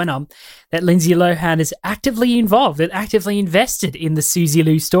been going on, that Lindsay Lohan is actively involved and actively invested in the Suzy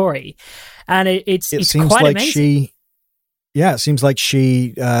Liu story. And it's quite like amazing. It seems like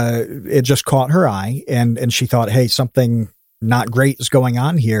it just caught her eye, and she thought, hey, something not great is going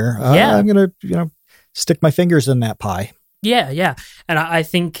on here. I'm going to, stick my fingers in that pie. Yeah, and I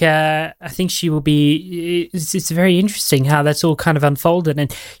think she will be. It's very interesting how that's all kind of unfolded.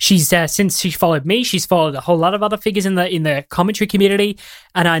 And she's since she followed me, she's followed a whole lot of other figures in the commentary community.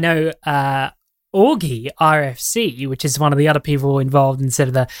 And I know Augie RFC, which is one of the other people involved.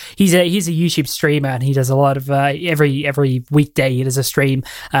 Instead of he's a YouTube streamer, and he does a lot of every weekday he does a stream.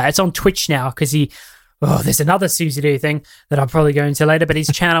 It's on Twitch now because there's another Suzy Liu thing that I'll probably go into later. But his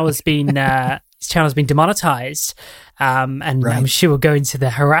channel has been his channel's been demonetized. And Right. I'm sure we'll go into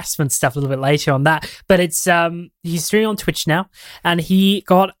the harassment stuff a little bit later on that. But it's he's streaming on Twitch now, and he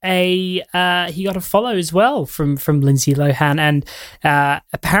got a follow as well from Lindsay Lohan. And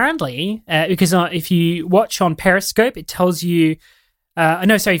apparently, because if you watch on Periscope, it tells you.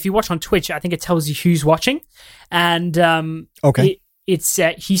 If you watch on Twitch, I think it tells you who's watching. And Okay. Lindsay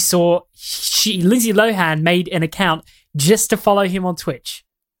Lohan made an account just to follow him on Twitch.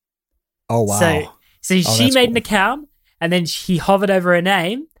 Oh wow! So she made an account, and then he hovered over her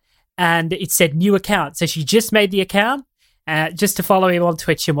name, and it said new account. So she just made the account just to follow him on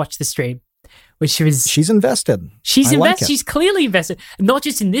Twitch and watch the stream. She's invested. She's invested. Like she's clearly invested, not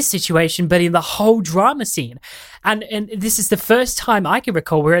just in this situation, but in the whole drama scene. And this is the first time I can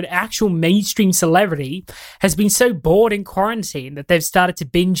recall where an actual mainstream celebrity has been so bored in quarantine that they've started to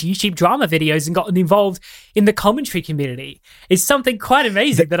binge YouTube drama videos and gotten involved in the commentary community. It's something quite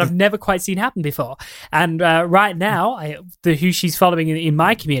amazing that I've never quite seen happen before. And right now, who she's following in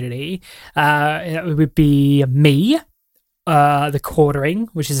my community, it would be me. The Quartering,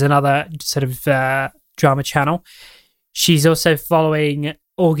 which is another sort of drama channel. She's also following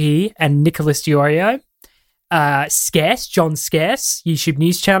Augie and Nicholas Diorio. Scarce, John Scarce, YouTube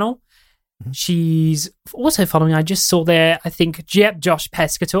news channel. She's also following, I just saw there, I think, Josh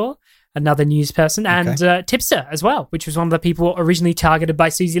Pescator, another news person, and Tipster as well, which was one of the people originally targeted by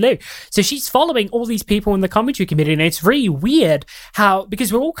Suzy Liu. So she's following all these people in the commentary community, and it's really weird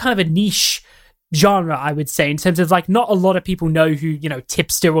because we're all kind of a niche genre, I would say, in terms of like not a lot of people know who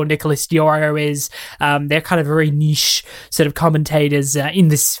Tipster or Nicholas Diorio is. They're kind of very niche sort of commentators in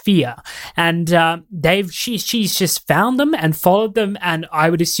the sphere, and she's just found them and followed them, and I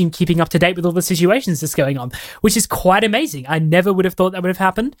would assume keeping up to date with all the situations that's going on, which is quite amazing. I never would have thought that would have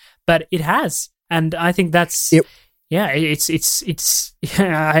happened, but it has, and I think that's. It's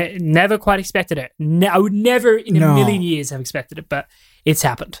I never quite expected it. I would never in a million years have expected it, but it's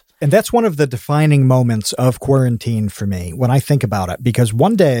happened. And that's one of the defining moments of quarantine for me when I think about it, because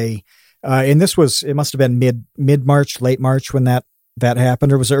one day, and it must have been mid-March, late March when that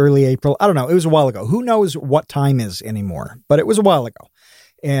happened, or was it early April? I don't know. It was a while ago. Who knows what time is anymore, but it was a while ago.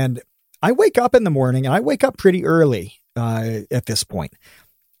 And I wake up in the morning, and I wake up pretty early at this point.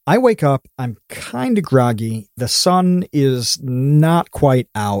 I wake up, I'm kind of groggy. The sun is not quite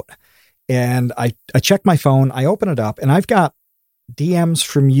out. And I check my phone, I open it up, and I've got DMs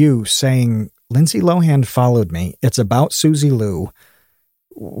from you saying, Lindsay Lohan followed me. It's about Suzy Liu.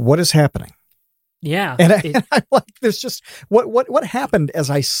 What is happening? Yeah. And I'm like, there's just, what happened as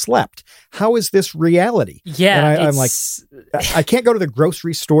I slept? How is this reality? Yeah. And I'm like, I can't go to the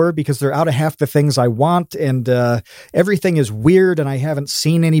grocery store because they're out of half the things I want. And everything is weird. And I haven't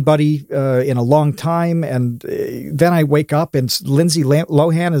seen anybody in a long time. And then I wake up and Lindsay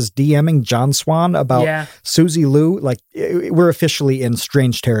Lohan is DMing John Swan about Suzy Liu. Like, we're officially in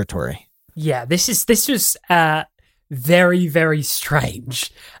strange territory. Yeah, this was very, very strange,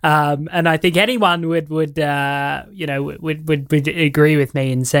 and I think anyone would agree with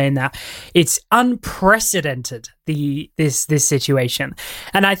me in saying that it's unprecedented. This situation,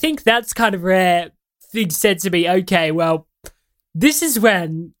 and I think that's kind of where things said to me, okay, well, this is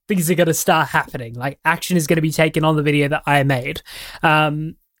when things are going to start happening. Like, action is going to be taken on the video that I made.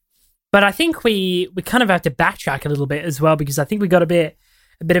 But I think we kind of have to backtrack a little bit as well, because I think we got a bit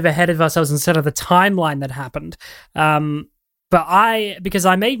of ahead of ourselves instead of the timeline that happened. Because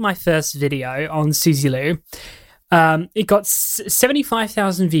I made my first video on Suzy Liu, it got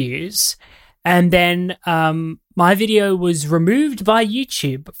 75,000 views, and then my video was removed by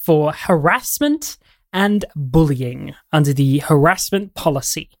YouTube for harassment and bullying under the harassment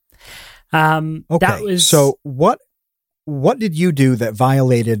policy. Okay, so what did you do that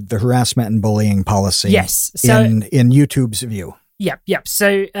violated the harassment and bullying policy? Yes, so in YouTube's view. Yep.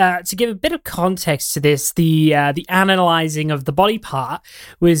 So to give a bit of context to this, the analyzing of the body part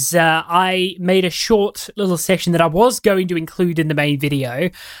was I made a short little section that I was going to include in the main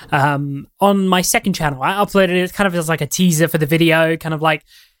video on my second channel. I uploaded it kind of as like a teaser for the video, kind of like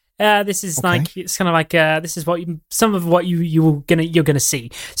this is like, it's kind of like this is some of what you're gonna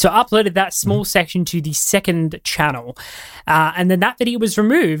see. So I uploaded that small section to the second channel, and then that video was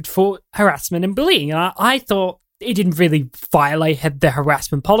removed for harassment and bullying. And I thought it didn't really violate the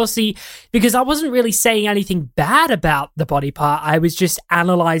harassment policy because I wasn't really saying anything bad about the body part. I was just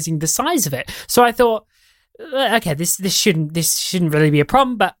analyzing the size of it. So I thought, okay, this shouldn't really be a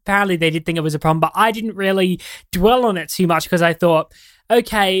problem. But apparently they did think it was a problem. But I didn't really dwell on it too much because I thought,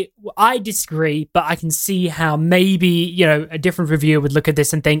 okay, I disagree, but I can see how maybe, you know, a different reviewer would look at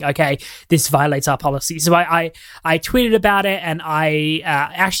this and think, okay, this violates our policy. So I tweeted about it, and I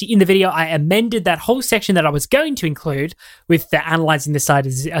actually in the video, I amended that whole section that I was going to include with the analyzing the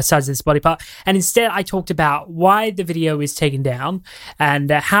size of this body part. And instead I talked about why the video was taken down and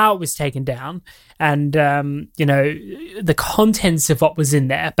how it was taken down, and you know, the contents of what was in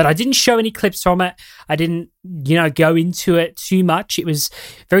there. But I didn't show any clips from it. I didn't, you know, go into it too much. It was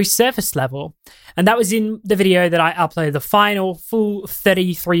very surface level. And that was in the video that I uploaded, the final full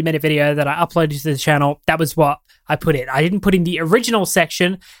 33-minute video that I uploaded to the channel. That was what I put in. I didn't put in the original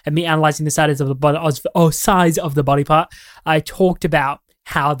section of me analyzing the size of the body part. I talked about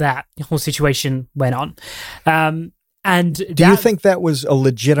how that whole situation went on. And do you think that was a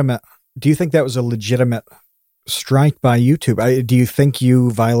legitimate? Do you think that was a legitimate strike by YouTube? Do you think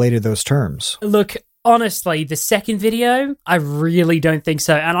you violated those terms? Look, honestly, the second video, I really don't think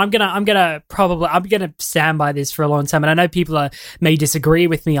so. And I'm gonna stand by this for a long time. And I know people may disagree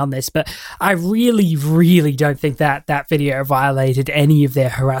with me on this, but I really, really don't think that video violated any of their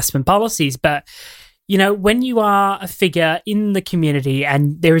harassment policies. But you know, when you are a figure in the community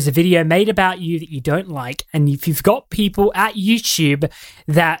and there is a video made about you that you don't like, and if you've got people at YouTube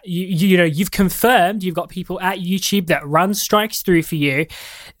that you know, you've confirmed you've got people at YouTube that run strikes through for you,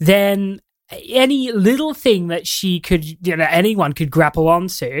 then any little thing that anyone could grapple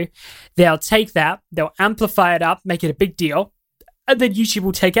onto, they'll take that, they'll amplify it up, make it a big deal, and then YouTube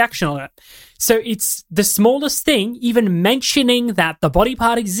will take action on it. So it's the smallest thing, even mentioning that the body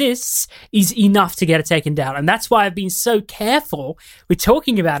part exists is enough to get it taken down. And that's why I've been so careful with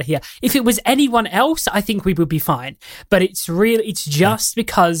talking about it here. If it was anyone else, I think we would be fine. But it's just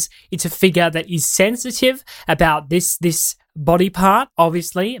because it's a figure that is sensitive about this body part,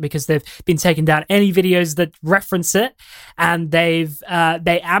 obviously, because they've been taking down any videos that reference it, and they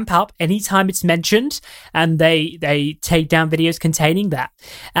amp up anytime it's mentioned, and they take down videos containing that.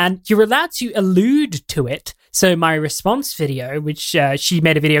 And you're allowed to allude to it. So my response video, which she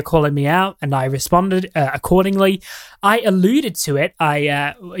made a video calling me out, and I responded accordingly. I alluded to it.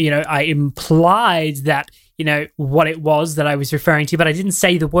 I implied that, you know, what it was that I was referring to, but I didn't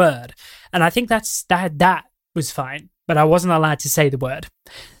say the word. And I think that was fine. But I wasn't allowed to say the word.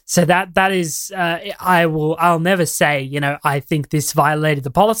 So that is, I'll never say, you know, I think this violated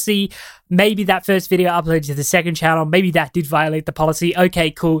the policy. Maybe that first video uploaded to the second channel, maybe that did violate the policy.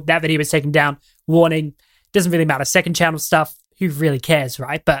 Okay, cool. That video was taken down. Warning. Doesn't really matter. Second channel stuff, who really cares,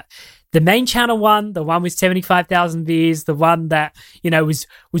 right? But the main channel one, the one with 75,000 views, the one that, you know,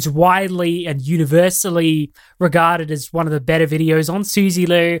 was widely and universally regarded as one of the better videos on Suzy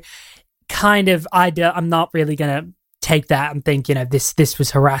Lou, kind of, I'm not really going to take that and think, you know, this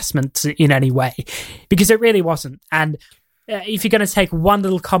was harassment in any way, because it really wasn't. And if you're going to take one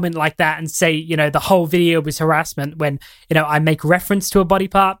little comment like that and say, you know, the whole video was harassment when, you know, I make reference to a body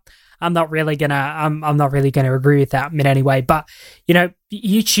part, I'm not really gonna agree with that in any way. But you know,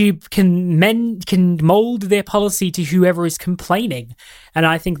 YouTube can mold their policy to whoever is complaining, and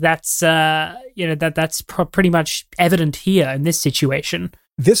I think that's pretty much evident here in this situation.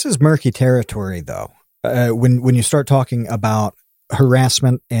 This is murky territory, though. When you start talking about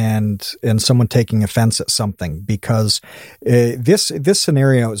harassment and someone taking offense at something, because this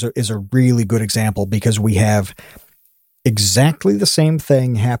scenario is a really good example, because we have exactly the same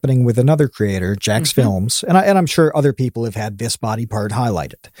thing happening with another creator, Jack's Films, and I'm sure other people have had this body part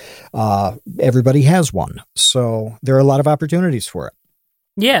highlighted. Everybody has one, so there are a lot of opportunities for it.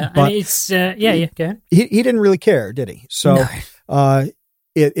 Yeah, but and it's go ahead. He didn't really care, did he? So no.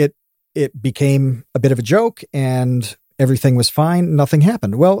 It became a bit of a joke, and everything was fine. Nothing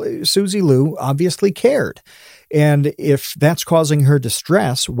happened. Well, Suzy Lou obviously cared, and if that's causing her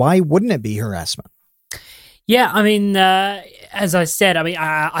distress, why wouldn't it be harassment? Yeah, I mean, as I said, I mean,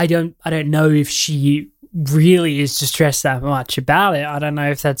 I don't know if she really is distressed that much about it. I don't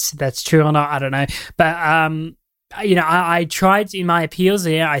know if that's true or not. I don't know, but you know, I tried in my appeals.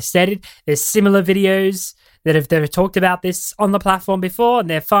 Yeah, I stated there's similar videos that have talked about this on the platform before, and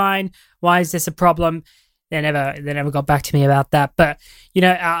they're fine. Why is this a problem? They never got back to me about that. But you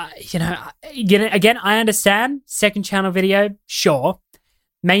know, again, I understand second channel video, sure.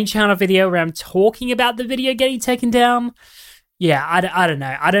 Main channel video where I'm talking about the video getting taken down. Yeah, I don't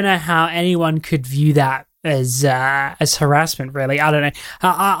know. I don't know how anyone could view that as harassment. Really, I don't know.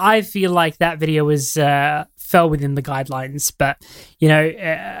 I feel like that video was fell within the guidelines. But you know,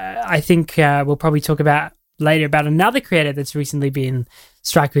 I think we'll probably talk about later about another creator that's recently been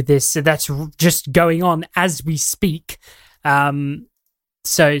struck with this. So that's just going on as we speak. So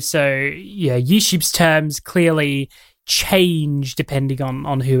yeah, YouTube's terms clearly change depending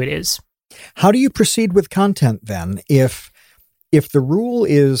on who it is. How do you proceed with content then? If the rule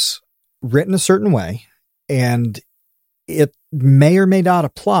is written a certain way and it may or may not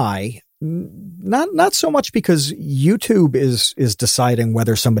apply, not so much because YouTube is deciding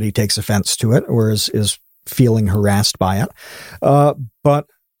whether somebody takes offense to it or is feeling harassed by it, but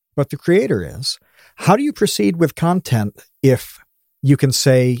the creator is. How do you proceed with content if you can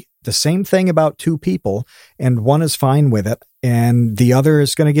say the same thing about two people and one is fine with it and the other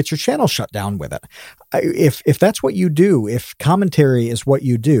is going to get your channel shut down with it? If that's what you do, if commentary is what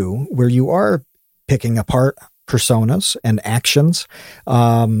you do, where you are picking apart personas and actions,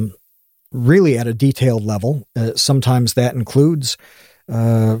 really at a detailed level, sometimes that includes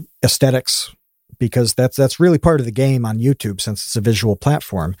aesthetics, because that's really part of the game on YouTube since it's a visual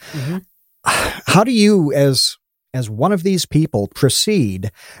platform. Mm-hmm. How do you, as one of these people,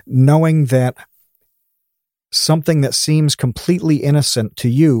 proceed knowing that something that seems completely innocent to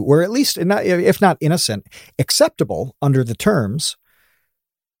you, or at least, if not innocent, acceptable under the terms?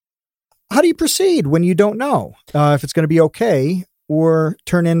 How do you proceed when you don't know if it's going to be okay or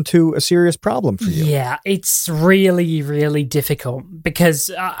turn into a serious problem for you? Yeah, it's really, really difficult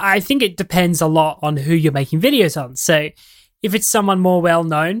because I think it depends a lot on who you're making videos on. So if it's someone more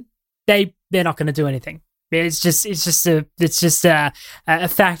well-known, they're not going to do anything. It's just a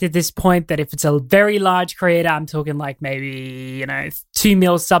fact at this point that if it's a very large creator, I'm talking like maybe 2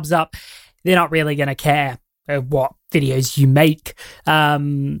 mil subs up, they're not really going to care what videos you make. I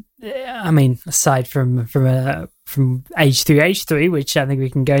mean, aside from age through age 3, which I think we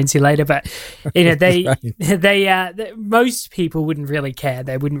can go into later, but they right. Most people wouldn't really care.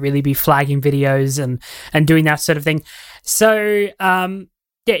 They wouldn't really be flagging videos and doing that sort of thing. So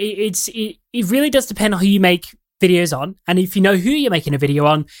yeah, it really does depend on who you make videos on, and if you know who you're making a video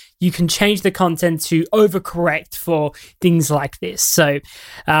on, you can change the content to overcorrect for things like this. So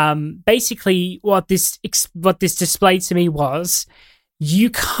basically what this displayed to me was, you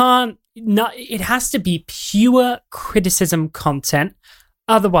can't, it has to be pure criticism content,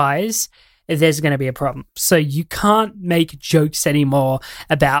 otherwise there's going to be a problem. So you can't make jokes anymore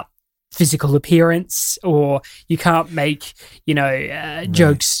about physical appearance, or you can't make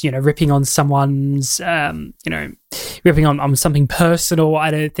jokes ripping on someone's ripping on something personal,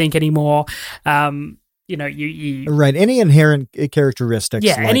 I don't think, anymore. You right, any inherent characteristics,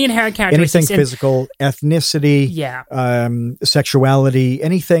 any inherent characteristics, anything physical, ethnicity, sexuality,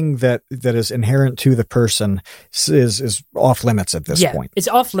 anything that is inherent to the person is off limits at this point. It's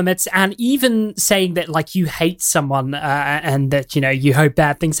off limits. And even saying that like you hate someone and that you hope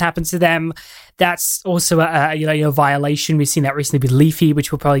bad things happen to them, that's also a violation. We've seen that recently with Leafy,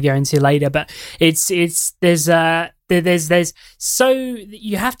 which we'll probably go into later. But there's so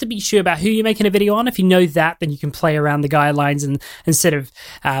you have to be sure about who you're making a video on. If you know that, then you can play around the guidelines and instead of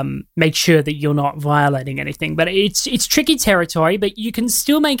make sure that you're not violating anything. But it's tricky territory, but you can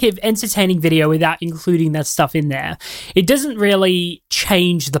still make an entertaining video without including that stuff in there. It doesn't really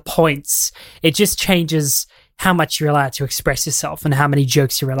change the points. It just changes how much you're allowed to express yourself and how many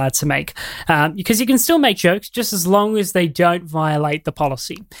jokes you're allowed to make. Because you can still make jokes just as long as they don't violate the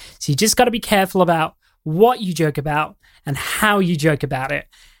policy. So you just got to be careful about what you joke about and how you joke about it.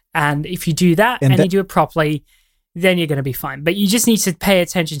 And if you do that and you do it properly, then you're going to be fine. But you just need to pay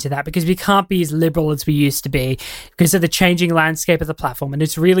attention to that, because we can't be as liberal as we used to be because of the changing landscape of the platform. And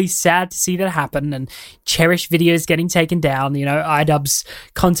it's really sad to see that happen, and Cherish videos getting taken down, iDubbbz's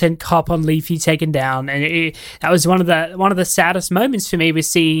content cop on Leafy taken down. And that was one of the saddest moments for me, was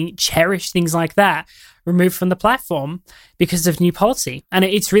seeing Cherish, things like that, removed from the platform because of new policy. And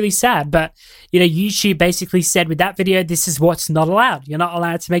it's really sad. But, YouTube basically said with that video, this is what's not allowed. You're not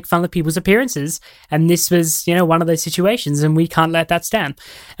allowed to make fun of people's appearances. And this was, one of those situations, and we can't let that stand.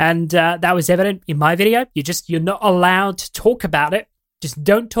 And that was evident in my video. You're not allowed to talk about it. Just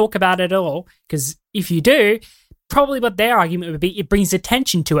don't talk about it at all. Because if you do, probably what their argument would be, it brings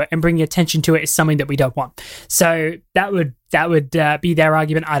attention to it, and bringing attention to it is something that we don't want. So that would be their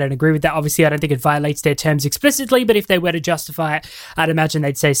argument. I don't agree with that. Obviously, I don't think it violates their terms explicitly, but if they were to justify it, I'd imagine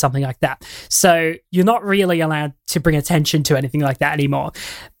they'd say something like that. So you're not really allowed to bring attention to anything like that anymore.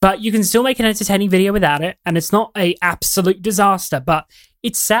 But you can still make an entertaining video without it, and it's not an absolute disaster, but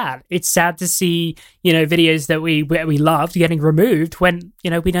it's sad. It's sad to see, videos that we loved getting removed when,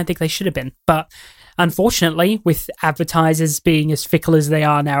 we don't think they should have been. But unfortunately, with advertisers being as fickle as they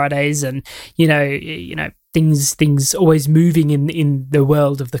are nowadays, and things always moving in the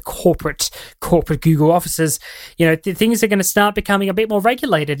world of the corporate Google offices, things are going to start becoming a bit more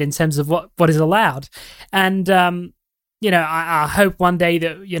regulated in terms of what is allowed. And I hope one day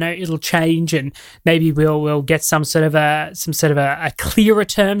that it'll change, and maybe we'll get some sort of a clearer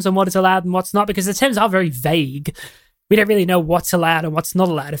terms on what is allowed and what's not, because the terms are very vague. We don't really know what's allowed and what's not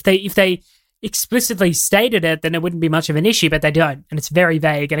allowed. If they explicitly stated it, then it wouldn't be much of an issue, but they don't, and it's very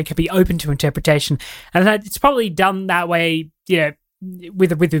vague, and it can be open to interpretation. And it's probably done that way,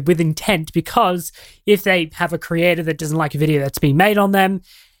 with intent, because if they have a creator that doesn't like a video that's being made on them,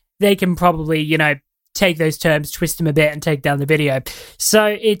 they can probably, take those terms, twist them a bit, and take down the video.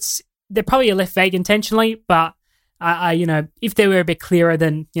 So they're probably left vague intentionally, but if they were a bit clearer,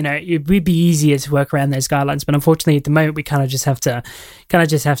 then it would be easier to work around those guidelines. But unfortunately, at the moment, we kind of just have to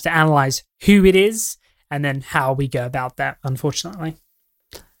analyze who it is and then how we go about that. Unfortunately,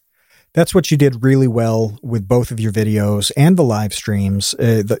 that's what you did really well with both of your videos and the live streams.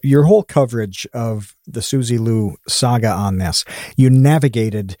 Your whole coverage of the Suzy Lu saga on this, you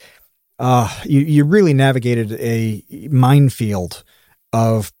navigated. You really navigated a minefield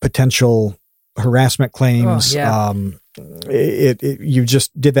of potential harassment claims. You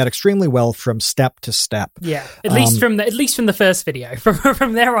just did that extremely well from step to step. Yeah, at least from the first video.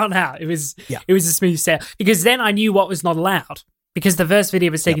 From there on out, it was a smooth sail, because then I knew what was not allowed. Because the first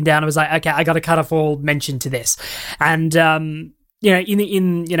video was taken down, I was like, okay, I got to cut off all mention to this, and there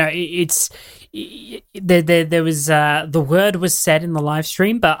was the word was said in the live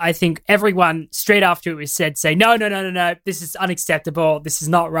stream, but I think everyone straight after it was said say no, this is unacceptable, this is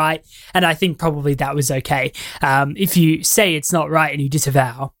not right, and I think probably that was okay. If you say it's not right and you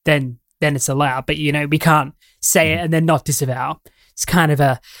disavow, then it's allowed, but we can't say it and then not disavow. It's kind of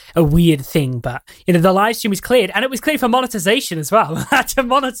a weird thing, but the live stream was cleared, and it was cleared for monetization as well. I had to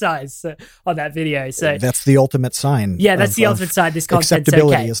monetize on that video, so that's the ultimate sign. Yeah, that's the ultimate sign. This content's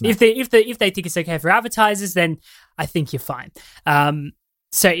okay. Isn't it? If they think it's okay for advertisers, then I think you're fine.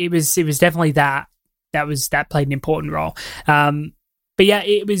 So it was definitely that played an important role. But yeah,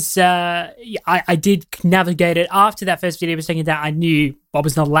 it was. I did navigate it after that first video was taken down. I knew what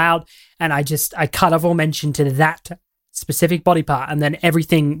was not allowed, and I cut off all mention to that specific body part, and then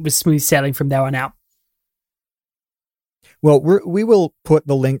everything was smooth sailing from there on out. Well, we will put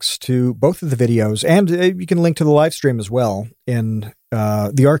the links to both of the videos, and you can link to the live stream as well in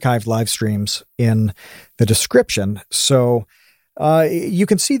the archived live streams in the description. So you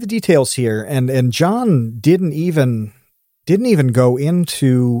can see the details here. And John didn't even go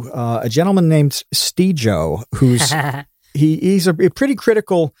into a gentleman named Stejo, who's he's a pretty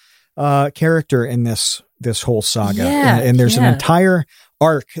critical character in this whole saga, and there's an entire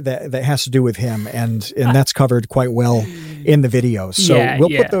arc that has to do with him, and that's covered quite well in the videos. So we'll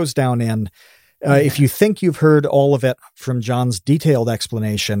put those down in. If you think you've heard all of it from John's detailed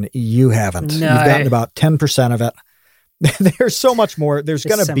explanation, you haven't. No. You've gotten about 10% of it. There's so much more. There's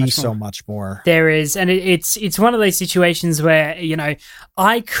going to be so much more. There is, and it's one of those situations where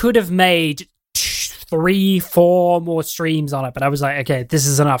I could have made 3-4 more streams on it, but I was like, okay, this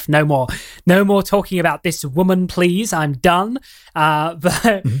is enough. No more talking about this woman, please. I'm done.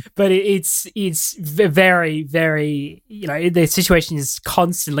 But it's very, very, the situation is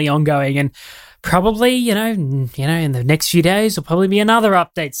constantly ongoing, and probably, in the next few days, there'll probably be another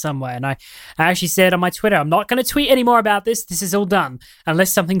update somewhere. And I actually said on my Twitter, I'm not going to tweet anymore about this. This is all done,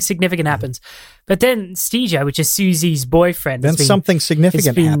 unless something significant happens. But then Stejo, which is Suzy's boyfriend, then something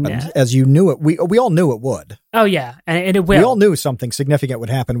significant happened, as you knew it. We all knew it would. Oh yeah, and it will. We all knew something significant would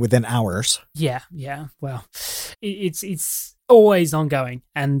happen within hours. Yeah. Well, it's always ongoing,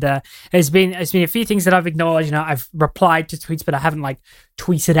 and there's been a few things that I've ignored. I've replied to tweets, but I haven't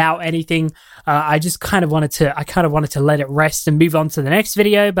tweeted out anything. I just kind of wanted to let it rest and move on to the next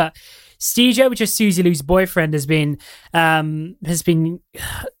video. But Stejo, which is Suzy Lu's boyfriend, has been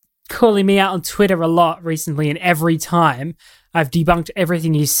calling me out on Twitter a lot recently, and every time I've debunked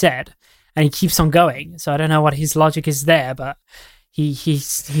everything he said, and he keeps on going. So I don't know what his logic is there, but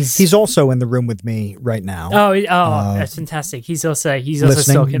he's also in the room with me right now. That's fantastic. He's also listening,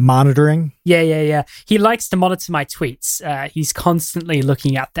 stalking, monitoring. Yeah. He likes to monitor my tweets. He's constantly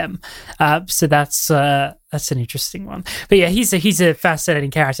looking at them. So that's an interesting one. But yeah, he's a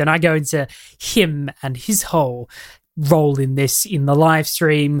fascinating character, and I go into him and his whole role in this in the live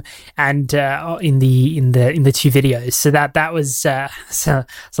stream and in the two videos. So that was it's a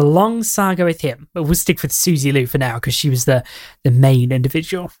long saga with him, but we'll stick with Suzy Lu for now because she was the main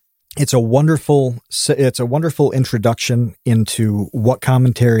individual. It's a wonderful introduction into what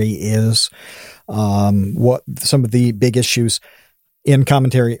commentary is, what some of the big issues in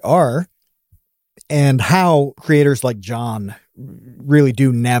commentary are, and how creators like John really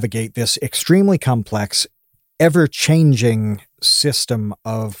do navigate this extremely complex, ever-changing system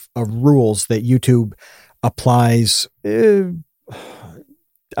of rules that YouTube applies.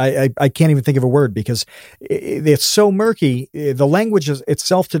 I can't even think of a word because it's so murky. The language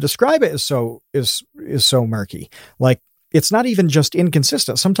itself to describe it is so murky. Like, it's not even just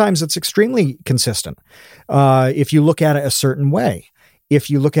inconsistent. Sometimes it's extremely consistent. If you look at it a certain way, if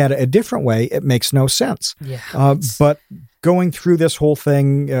you look at it a different way, it makes no sense. Yeah. But going through this whole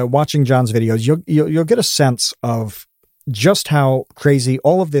thing, watching John's videos, you'll get a sense of just how crazy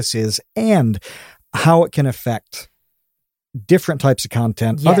all of this is and how it can affect different types of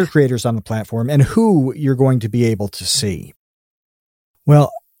content, other creators on the platform, and who you're going to be able to see.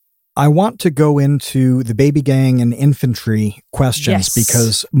 Well, I want to go into the baby gang and infantry questions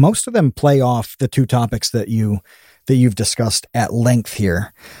because most of them play off the two topics that you've discussed at length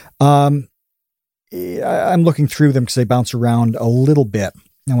here. I'm looking through them because they bounce around a little bit.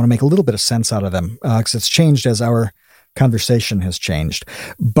 I want to make a little bit of sense out of them because it's changed as our conversation has changed.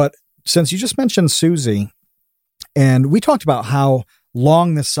 But since you just mentioned Suzy, and we talked about how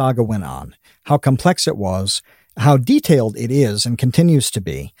long this saga went on, how complex it was, how detailed it is and continues to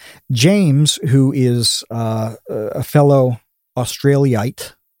be. James, who is a fellow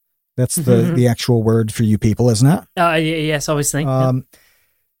Australiite, that's the actual word for you people, isn't it? Yes, obviously.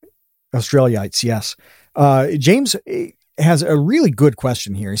 Australiites, yes. James has a really good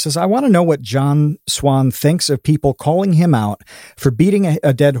question here. He says, I want to know what John Swan thinks of people calling him out for beating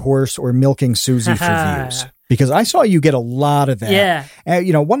a dead horse or milking Suzy for views. Because I saw you get a lot of that.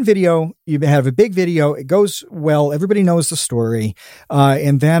 Yeah. One video, you have a big video, it goes well, everybody knows the story,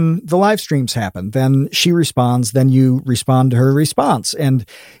 and then the live streams happen. Then she responds, then you respond to her response. And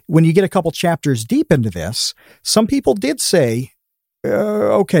when you get a couple chapters deep into this, some people did say,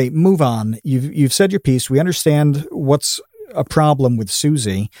 okay, move on. You've said your piece. We understand what's a problem with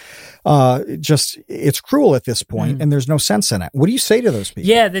Suzy. It's cruel at this point, and there's no sense in it. What do you say to those people?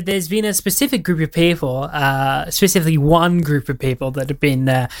 Yeah, there's been a specific group of people, specifically one group of people that have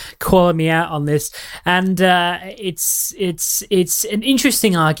been calling me out on this, and it's an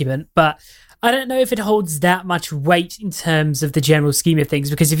interesting argument, but I don't know if it holds that much weight in terms of the general scheme of things,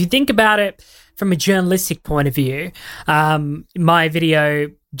 because if you think about it from a journalistic point of view, my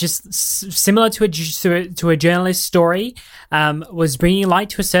video, just similar to a journalist story, was bringing light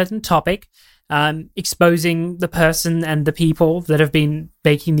to a certain topic, exposing the person and the people that have been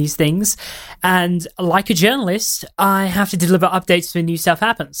making these things. And like a journalist, I have to deliver updates when new stuff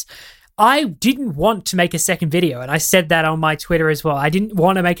happens. I didn't want to make a second video, and I said that on my Twitter as well. I didn't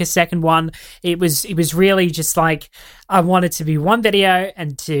want to make a second one. It was really just like I wanted to be one video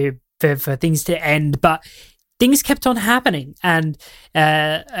and for things to end, but things kept on happening, and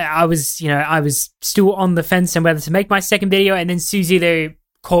I was still on the fence on whether to make my second video. And then Suzy Lou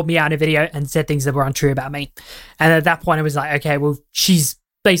called me out in a video and said things that were untrue about me. And at that point, I was like, okay, well, she's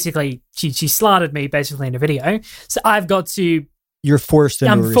basically she slandered me basically in a video, so I've got to. You're forced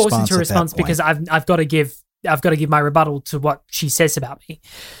into I'm forced into a response because I've got to give my rebuttal to what she says about me.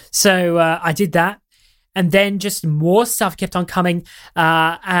 So I did that. And then just more stuff kept on coming.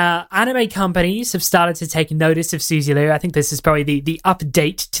 Anime companies have started to take notice of Suzy Lou. I think this is probably the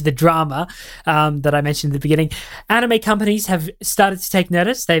update to the drama that I mentioned at the beginning. Anime companies have started to take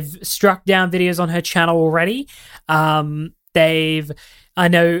notice. They've struck down videos on her channel already. I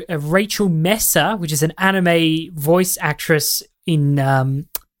know Rachel Messer, which is an anime voice actress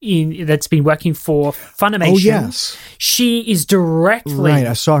that's been working for Funimation. Oh, yes. She is directly... Right,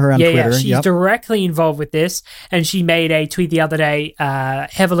 I saw her on Twitter. Yeah, she's directly involved with this, and she made a tweet the other day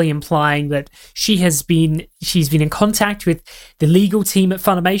heavily implying that she's been in contact with the legal team at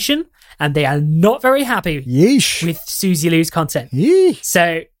Funimation, and they are not very happy with Suzy Lou's content. Yeesh.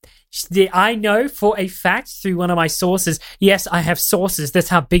 So... I know for a fact through one of my sources. Yes, I have sources. That's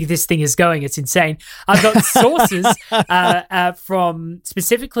how big this thing is going. It's insane. I've got sources from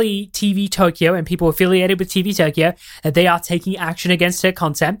specifically TV Tokyo and people affiliated with TV Tokyo that they are taking action against her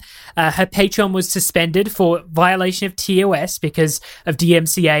content. Her Patreon was suspended for violation of TOS because of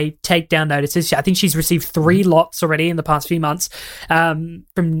DMCA takedown notices. I think she's received 3 lots already in the past few months from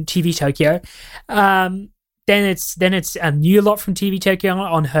TV Tokyo. Then it's a new lot from TV Tokyo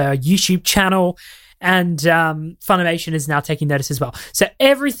on her YouTube channel, and Funimation is now taking notice as well. So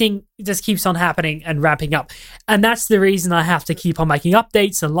everything just keeps on happening and ramping up, and that's the reason I have to keep on making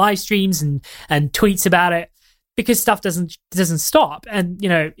updates and live streams and tweets about it, because stuff doesn't stop. And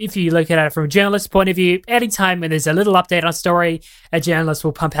if you look at it from a journalist's point of view, anytime when there's a little update on a story, a journalist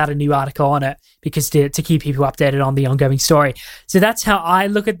will pump out a new article on it because to keep people updated on the ongoing story. So that's how I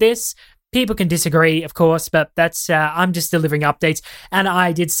look at this. People can disagree, of course, but that's I'm just delivering updates. And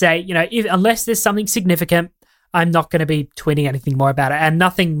I did say, unless there's something significant, I'm not going to be tweeting anything more about it. And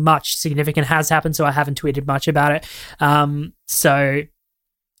nothing much significant has happened, so I haven't tweeted much about it. So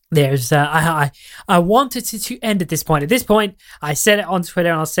there's I wanted to end at this point. At this point, I said it on Twitter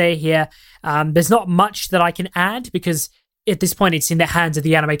and I'll say it here. There's not much that I can add because at this point it's in the hands of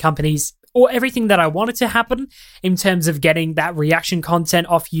the anime companies, or everything that I wanted to happen in terms of getting that reaction content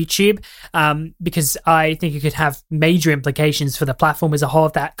off YouTube, because I think it could have major implications for the platform as a whole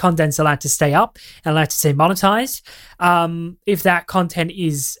if that content's allowed to stay up and allowed to stay monetized. If that content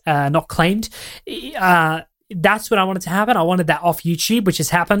is not claimed, that's what I wanted to happen. I wanted that off YouTube, which has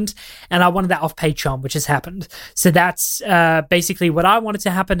happened, and I wanted that off Patreon, which has happened. So that's basically what I wanted to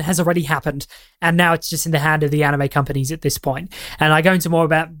happen has already happened, and now it's just in the hand of the anime companies at this point. And I go into more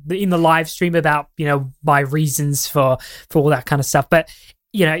about in the live stream about my reasons for all that kind of stuff. But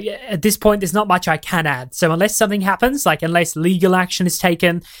at this point, there's not much I can add. So unless something happens, like unless legal action is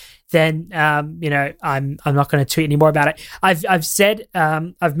taken, then I'm not going to tweet anymore about it. I've said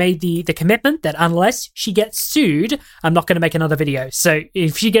I've made the commitment that unless she gets sued, I'm not going to make another video. So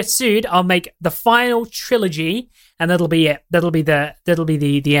if she gets sued, I'll make the final trilogy, and that'll be it. That'll be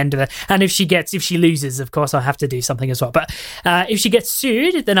the end of it. And if she loses, of course, I'll have to do something as well. But if she gets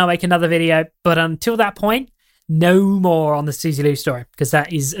sued, then I'll make another video. But until that point, no more on the Suzy Liu story, because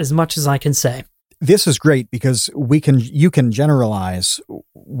that is as much as I can say. This is great because you can generalize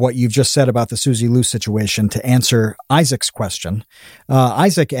what you've just said about the Suzy Liu situation to answer Isaac's question.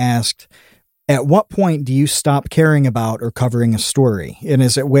 Isaac asked, at what point do you stop caring about or covering a story? And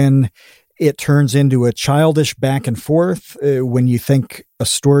is it when it turns into a childish back and forth, when you think a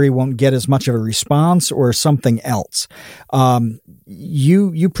story won't get as much of a response, or something else?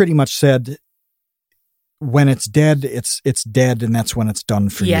 You pretty much said, when it's dead, it's dead, and that's when it's done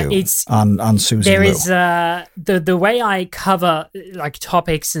for you. It's on Suzy There Liu. is the way I cover like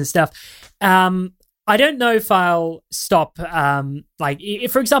topics and stuff. I don't know if I'll stop.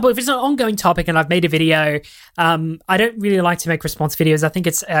 If, for example, if it's an ongoing topic and I've made a video, I don't really like to make response videos. I think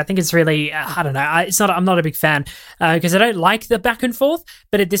it's really I don't know. I'm not a big fan because I don't like the back and forth.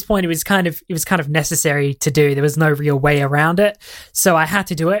 But at this point, it was kind of necessary to do. There was no real way around it, so I had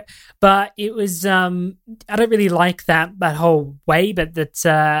to do it. But it was I don't really like that whole way. But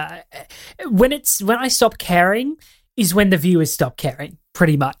that when I stop caring is when the viewers stop caring.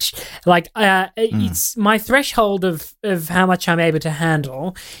 Pretty much, it's my threshold of how much I'm able to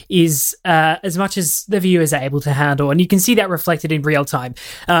handle is as much as the viewers are able to handle, and you can see that reflected in real time.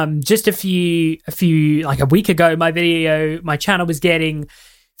 Just a few like a week ago, my channel was getting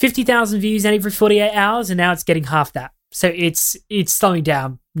 50,000 views every 48 hours, and now it's getting half that. So it's slowing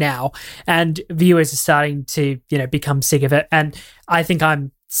down now, and viewers are starting to become sick of it, and I think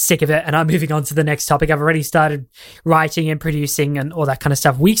I'm sick of it, and I'm moving on to the next topic. I've already started writing and producing and all that kind of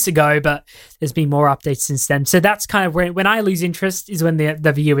stuff weeks ago, but there's been more updates since then. So that's kind of when I lose interest is when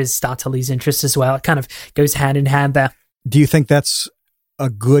the viewers start to lose interest as well. It kind of goes hand in hand there. Do you think that's a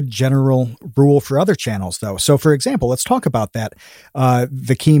good general rule for other channels, though? So, for example, let's talk about that,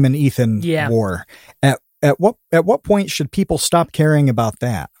 the Keem and Ethan war. At what point should people stop caring about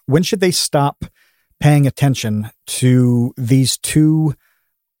that? When should they stop paying attention to these two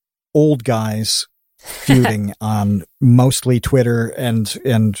old guys feuding on mostly Twitter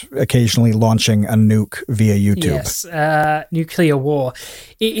and occasionally launching a nuke via YouTube? Yes, nuclear war.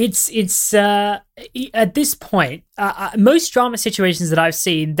 It's at this point, most drama situations that I've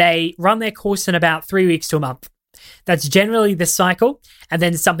seen, they run their course in about 3 weeks to a month. That's generally the cycle, and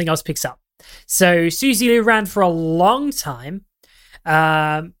then something else picks up. So Suzy Liu ran for a long time,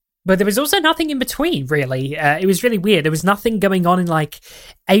 but there was also nothing in between, really. It was really weird. There was nothing going on in like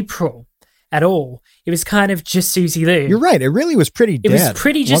April at all. It was kind of just Suzy Liu. You're right. It really was pretty dead. It was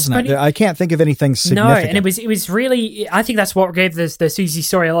pretty just wasn't it? I can't think of anything significant. No, and it was really. I think that's what gave the Suzy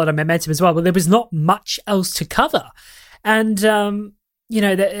story a lot of momentum as well. But there was not much else to cover, and that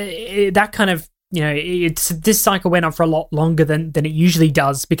kind of. This cycle went on for a lot longer than it usually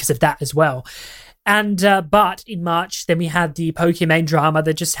does because of that as well. And but in March, then we had the Pokemon drama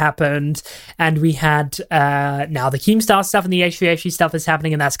that just happened, and we had now the Keemstar stuff and the H3H3 stuff that's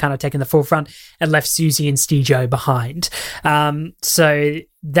happening, and that's kind of taken the forefront and left Suzy and Steejo behind. So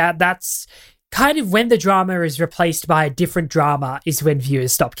that's kind of when the drama is replaced by a different drama is when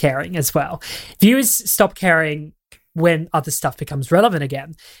viewers stop caring as well. Viewers stop caring when other stuff becomes relevant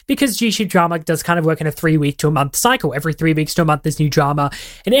again, because YouTube drama does kind of work in a 3 week to a month cycle. Every 3 weeks to a month, there's new drama,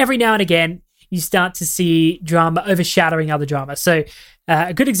 and every now and again, you start to see drama overshadowing other drama. So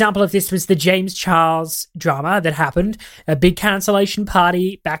a good example of this was the James Charles drama that happened, a big cancellation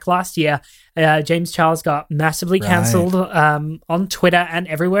party back last year. James Charles got massively cancelled on Twitter and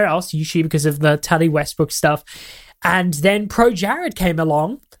everywhere else, YouTube, because of the Teddy Westbrook stuff. And then Pro Jared came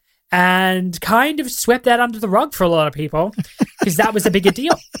along and kind of swept that under the rug for a lot of people, because that was a bigger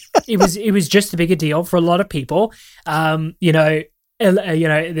deal. It was just a bigger deal for a lot of people. The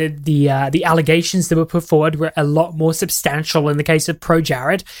allegations that were put forward were a lot more substantial in the case of Pro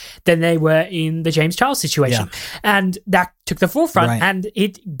Jared than they were in the James Charles situation. Yeah. And that took the forefront. And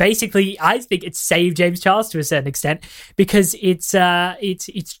it basically, I think it saved James Charles to a certain extent, because it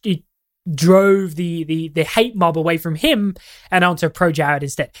drove the hate mob away from him and onto Pro Jared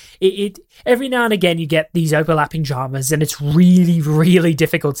instead. It every now and again you get these overlapping dramas, and it's really, really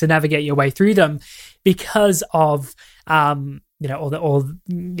difficult to navigate your way through them because of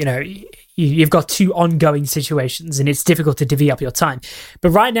you've got two ongoing situations, and it's difficult to divvy up your time.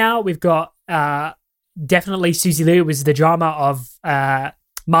 But right now we've got definitely Suzy Liu was the drama of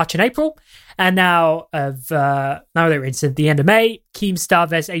March and April, and now they're into the end of May. Keemstar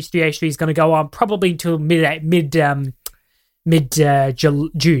vs H3H3 is going to go on probably until mid-June.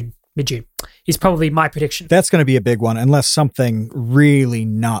 Is probably my prediction. That's going to be a big one, unless something really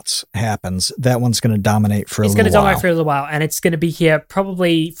nuts happens. That one's going to dominate for a little while. It's going to dominate for a little while, and it's going to be here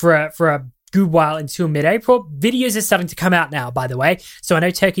probably for a good while until mid-April. Videos are starting to come out now, by the way. So I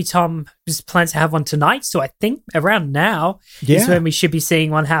know Turkey Tom plans to have one tonight, so I think around now is when we should be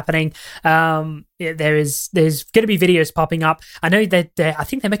seeing one happening. There's going to be videos popping up. I know that I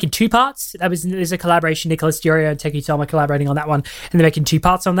think they're making 2 parts. There's a collaboration. Nicholas Durio and Turkey Tom are collaborating on that one, and they're making 2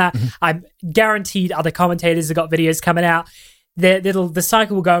 parts on that. Mm-hmm. I'm guaranteed other commentators have got videos coming out. The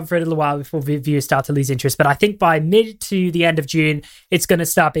cycle will go on for a little while before viewers start to lose interest, but I think by mid to the end of June, it's going to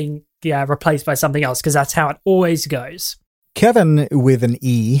start being replaced by something else, because that's how it always goes. Kevin with an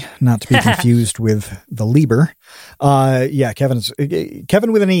E, not to be confused with the Lieber. Kevin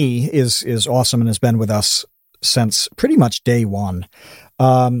with an E is awesome and has been with us since pretty much day one.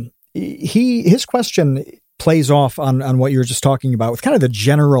 His question plays off on what you were just talking about with kind of the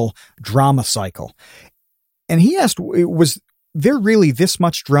general drama cycle. And he asked, was there really this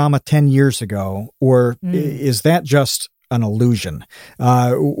much drama 10 years ago, or is that just an illusion?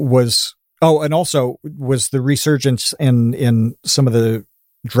 And also was the resurgence in some of the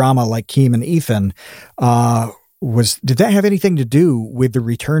drama like Keem and Ethan, did that have anything to do with the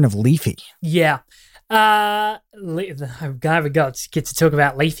return of Leafy? Yeah. I'm glad we get to talk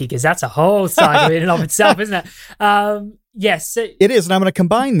about Leafy, because that's a whole side in and of itself, isn't it? Yes, it is. And I'm going to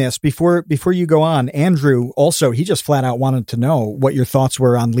combine this before you go on. Andrew also, he just flat out wanted to know what your thoughts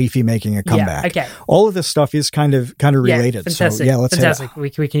were on Leafy making a comeback. Yeah, okay. All of this stuff is kind of related. Fantastic. So let's fantastic. We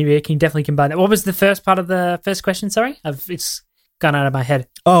can definitely combine that. What was the first part of the first question? Sorry, it's gone out of my head.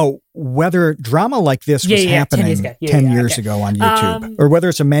 Oh, whether drama like this was happening 10 years ago on YouTube, or whether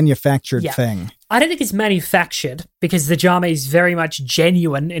it's a manufactured thing. I don't think it's manufactured, because the drama is very much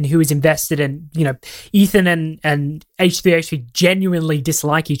genuine in who is invested in. Ethan and H3H3 genuinely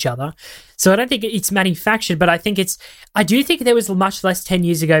dislike each other. So I don't think it's manufactured, but I do think there was much less 10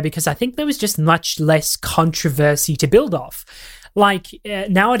 years ago, because I think there was just much less controversy to build off. Like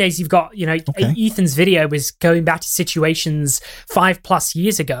nowadays, you've got, Ethan's video was going back to situations 5+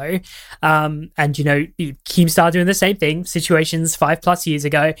 years ago. And, Keemstar doing the same thing, situations 5+ years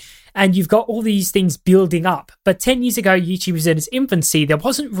ago. And you've got all these things building up. But 10 years ago, YouTube was in its infancy. There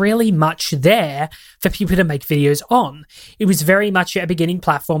wasn't really much there for people to make videos on. It was very much a beginning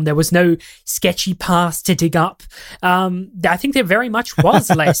platform. There was no sketchy past to dig up. I think there very much was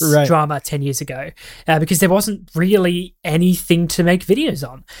less drama 10 years ago, because there wasn't really anything to make videos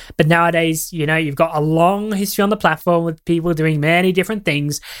on. But nowadays, you've got a long history on the platform with people doing many different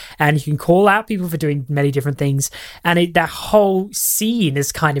things, and you can call out people for doing many different things. And that whole scene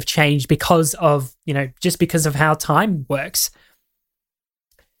has kind of changed because of just because of how time works.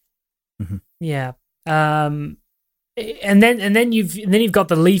 Mm-hmm. Yeah. And then you've got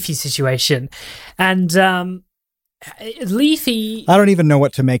the Leafy situation, and Leafy, I don't even know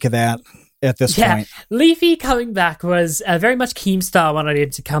what to make of that at this point. Leafy coming back was very much Keemstar wanted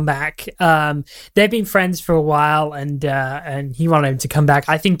him to come back. They've been friends for a while, and he wanted him to come back,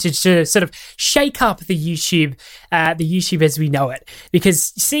 I think, to sort of shake up the YouTube as we know it.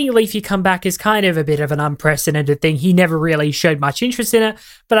 Because seeing Leafy come back is kind of a bit of an unprecedented thing. He never really showed much interest in it,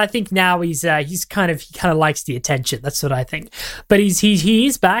 but I think now he kind of likes the attention. That's what I think. But he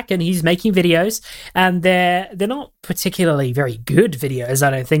is back, and he's making videos, and they're not particularly very good videos, I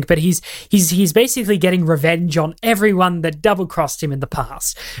don't think, but he's he's basically getting revenge on everyone that double-crossed him in the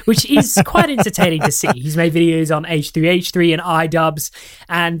past, which is quite entertaining to see. He's made videos on H3H3 and iDubbbz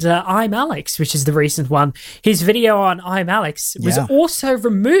and I'm Alex, which is the recent one. His video on I'm Alex was also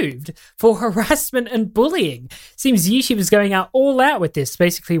removed for harassment and bullying. Seems YouTube is going all out with this.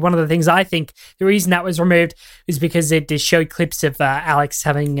 Basically, one of the things I think the reason that was removed is because it showed clips of Alex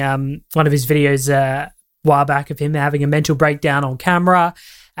having one of his videos a while back of him having a mental breakdown on camera,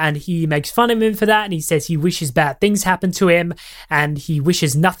 and he makes fun of him for that, and he says he wishes bad things happen to him, and he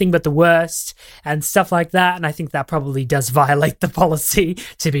wishes nothing but the worst, and stuff like that, and I think that probably does violate the policy,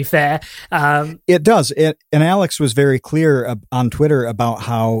 to be fair. It does. And Alex was very clear on Twitter about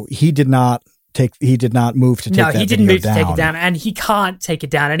how he did not move to take that video down. No, he didn't move to take it down, and he can't take it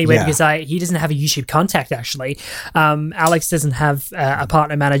down anyway because he doesn't have a YouTube contact, actually. Alex doesn't have a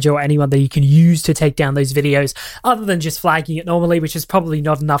partner manager or anyone that he can use to take down those videos other than just flagging it normally, which is probably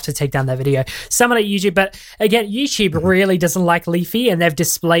not enough to take down that video. Someone at YouTube, but again, YouTube really doesn't like Leafy, and they've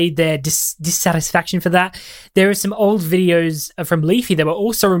displayed their dissatisfaction for that. There are some old videos from Leafy that were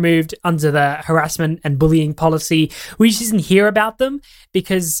also removed under the harassment and bullying policy. We just didn't hear about them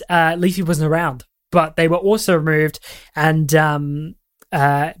because Leafy wasn't around. But they were also removed, and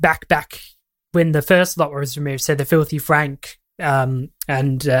back when the first lot was removed, so the Filthy Frank and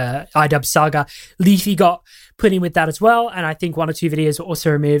iDubbbz saga, Leafy got put in with that as well, and I think one or two videos were also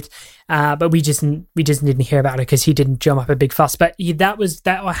removed, but we just didn't hear about it because he didn't drum up a big fuss. But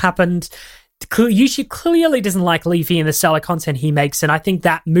that happened. YouTube clearly doesn't like Leafy and the style of content he makes, and I think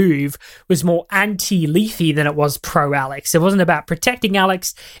that move was more anti-Leafy than it was pro-Alex. It wasn't about protecting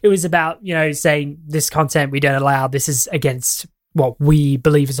Alex. It was about, saying this content we don't allow. This is against what we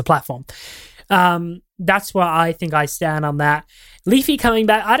believe as a platform. That's why I think I stand on that. Leafy coming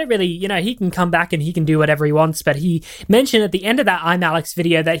back, I don't really, he can come back and he can do whatever he wants, but he mentioned at the end of that I'm Alex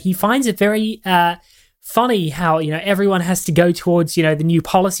video that he finds it very funny how everyone has to go towards the new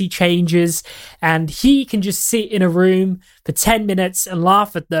policy changes, and he can just sit in a room for 10 minutes and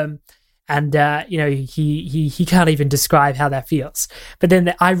laugh at them, and he can't even describe how that feels. But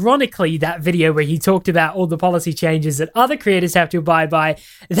then ironically, that video where he talked about all the policy changes that other creators have to abide by,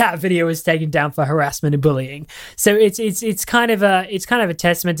 that video was taken down for harassment and bullying. So it's kind of a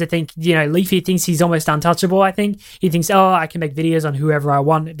testament to think Leafy thinks he's almost untouchable. I think he thinks, I can make videos on whoever I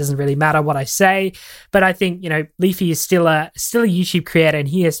want, it doesn't really matter what I say. But I think Leafy is still a YouTube creator, and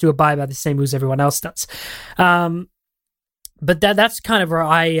he has to abide by the same rules everyone else does. But that's kind of where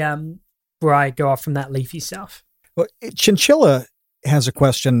I go off from that Leafy stuff. Well, Chinchilla has a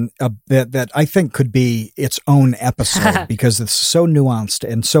question that I think could be its own episode because it's so nuanced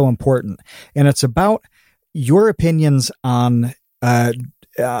and so important, and it's about your opinions on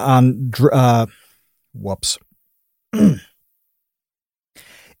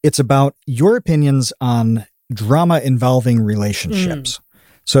It's about your opinions on drama involving relationships.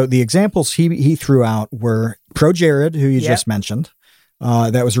 So the examples he threw out were Pro Jared, who you just mentioned.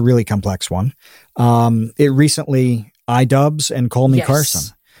 That was a really complex one. It recently iDubbbz and Call Me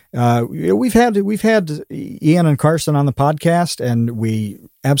Carson. We've had Ian and Carson on the podcast, and we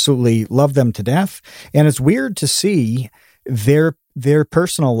absolutely love them to death. And it's weird to see their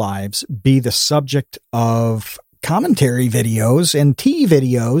personal lives be the subject of commentary videos and tea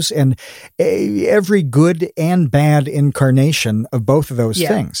videos and every good and bad incarnation of both of those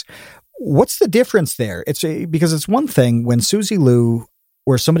things. What's the difference there? Because it's one thing when Suzy Lu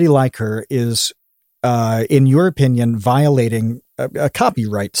or somebody like her is, in your opinion, violating a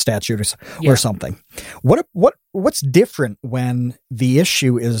copyright statute or something. What's different when the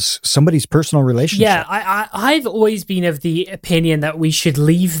issue is somebody's personal relationship? Yeah, I've always been of the opinion that we should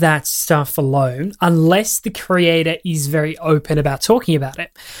leave that stuff alone unless the creator is very open about talking about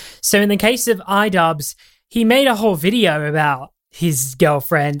it. So in the case of iDubbbz, he made a whole video about his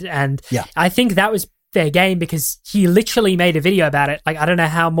girlfriend, and I think that was fair game because he literally made a video about it. Like, I don't know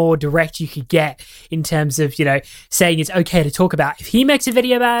how more direct you could get in terms of, saying it's okay to talk about. If he makes a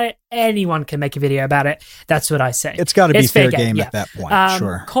video about it, anyone can make a video about it. That's what I say. It's got to be fair game at that point.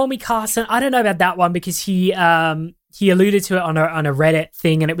 Sure. Call Me Carson, I don't know about that one because he alluded to it on a Reddit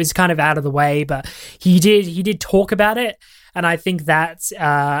thing, and it was kind of out of the way, but he did talk about it. And I think that,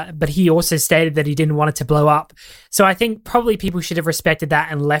 but he also stated that he didn't want it to blow up. So I think probably people should have respected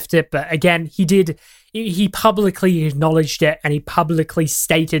that and left it. But again, he publicly acknowledged it, and he publicly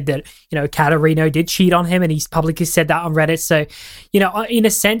stated that, Katarino did cheat on him, and he's publicly said that on Reddit. So, in a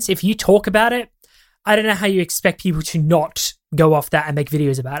sense, if you talk about it, I don't know how you expect people to not go off that and make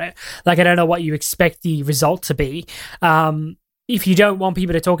videos about it. Like, I don't know what you expect the result to be. if you don't want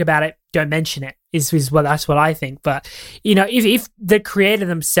people to talk about it, don't mention it. That's what I think. But if the creator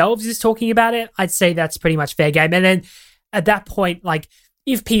themselves is talking about it, I'd say that's pretty much fair game. And then at that point, like,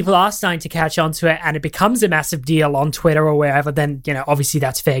 if people are starting to catch on to it and it becomes a massive deal on Twitter or wherever, then obviously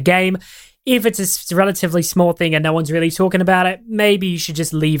that's fair game. If it's a relatively small thing and no one's really talking about it, maybe you should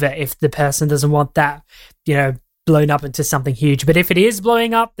just leave it if the person doesn't want that, blown up into something huge. But if it is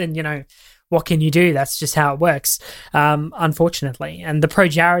blowing up, then what can you do? That's just how it works, unfortunately. And the Pro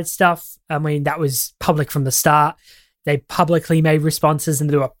Jared stuff, I mean, that was public from the start. They publicly made responses and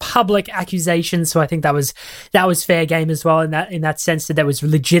there were public accusations. So I think that was fair game as well in that sense, that there was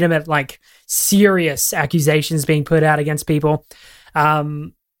legitimate, like, serious accusations being put out against people.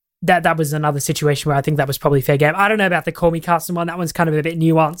 That was another situation where I think that was probably fair game. I don't know about the Call Me Carson one. That one's kind of a bit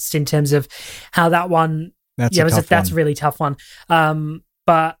nuanced in terms of how that one. That's a really tough one. I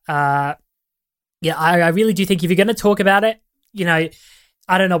really do think if you're going to talk about it,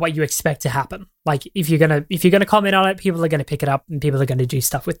 I don't know what you expect to happen. Like, if you're gonna comment on it, people are going to pick it up and people are going to do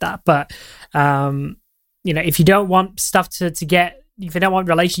stuff with that. But if you don't want stuff if you don't want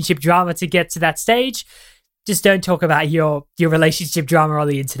relationship drama to get to that stage, just don't talk about your relationship drama on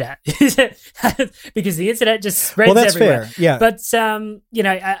the internet because the internet just spreads everywhere. Fair. Yeah. But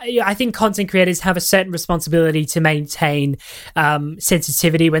I think content creators have a certain responsibility to maintain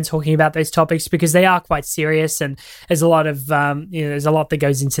sensitivity when talking about those topics because they are quite serious and there's a lot of there's a lot that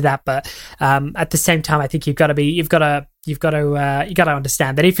goes into that. But at the same time, I think you've got to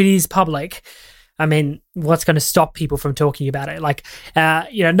understand that if it is public, I mean, what's going to stop people from talking about it? Like,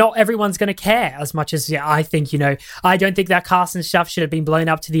 not everyone's going to care as much as I think, I don't think that Carson stuff should have been blown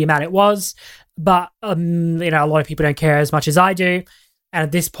up to the amount it was, but, a lot of people don't care as much as I do. And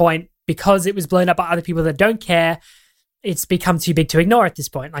at this point, because it was blown up by other people that don't care, it's become too big to ignore at this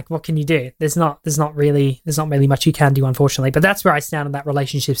point. Like, what can you do? There's not really much you can do, unfortunately, but that's where I stand on that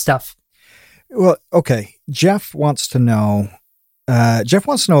relationship stuff. Well, okay. Jeff wants to know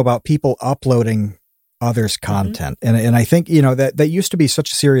about people uploading others' content. Mm-hmm. And I think, that used to be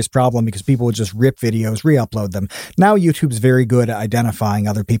such a serious problem because people would just rip videos, re-upload them. Now YouTube's very good at identifying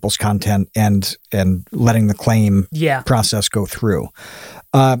other people's content and letting the claim process go through.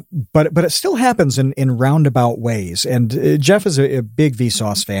 But it still happens in roundabout ways. And Jeff is a big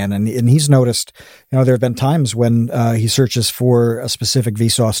Vsauce fan, and he's noticed, there have been times when he searches for a specific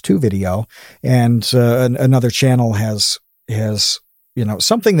Vsauce 2 video and another channel has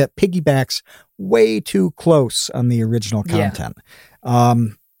something that piggybacks way too close on the original content. Yeah.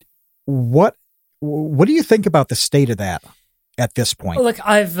 What do you think about the state of that at this point? Well, look,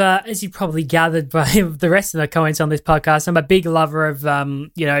 I've, as you probably gathered by the rest of the comments on this podcast, I'm a big lover of,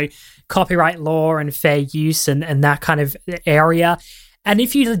 copyright law and fair use and that kind of area. And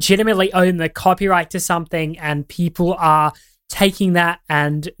if you legitimately own the copyright to something and people are taking that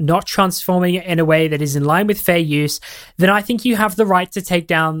and not transforming it in a way that is in line with fair use, then I think you have the right to take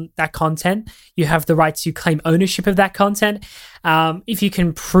down that content. You have the right to claim ownership of that content. If you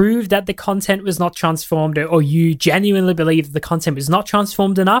can prove that the content was not transformed or you genuinely believe the content was not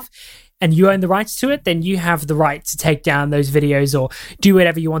transformed enough and you own the rights to it, then you have the right to take down those videos or do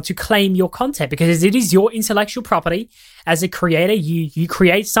whatever you want to claim your content because it is your intellectual property. As a creator, you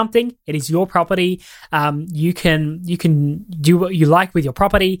create something, it is your property. You can do what you like with your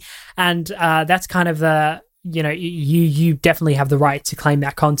property, and that's kind of the you definitely have the right to claim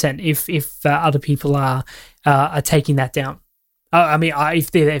that content if other people are taking that down.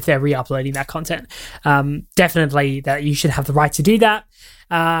 If they're re-uploading that content, definitely that you should have the right to do that.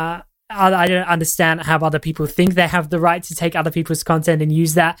 I don't understand how other people think they have the right to take other people's content and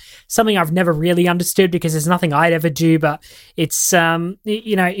use that. Something I've never really understood because there's nothing I'd ever do. But it's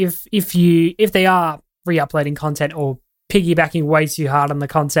if they are re-uploading content or piggybacking way too hard on the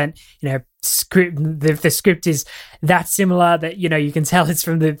content, script the script is that similar that you can tell it's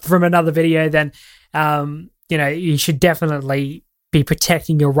from another video, then you should definitely be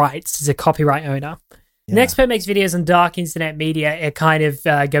protecting your rights as a copyright owner. Yeah. The expert makes videos on dark internet media, kind of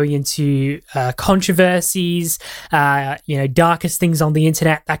going into controversies, darkest things on the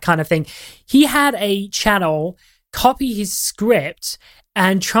internet, that kind of thing. He had a channel copy his script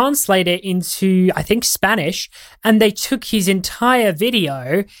and translate it into, I think, Spanish, and they took his entire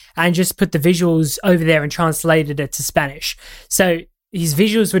video and just put the visuals over there and translated it to Spanish. So his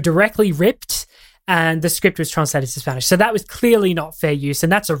visuals were directly ripped and the script was translated to Spanish. So that was clearly not fair use,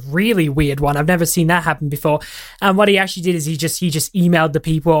 and that's a really weird one. I've never seen that happen before. And what he actually did is he just emailed the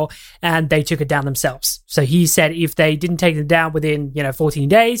people, and they took it down themselves. So he said if they didn't take it down within 14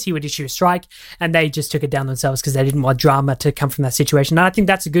 days, he would issue a strike, and they just took it down themselves because they didn't want drama to come from that situation. And I think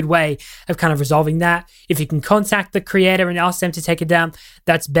that's a good way of kind of resolving that. If you can contact the creator and ask them to take it down,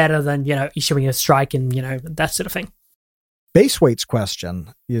 that's better than issuing a strike and that sort of thing. Baseweight's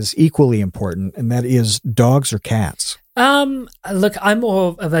question is equally important, and that is dogs or cats? Look, I'm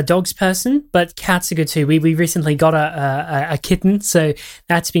more of a dogs person, but cats are good too. We recently got a kitten, so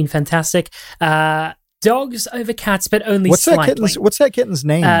that's been fantastic. Dogs over cats, but only slightly. What's that kitten's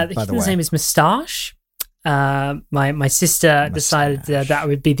name, by the way? The kitten's name is Moustache. My sister decided that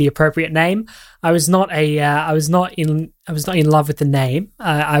would be the appropriate name. I was not in love with the name.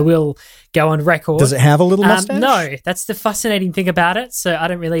 I will go on record. Does it have a little mustache? No, that's the fascinating thing about it. So I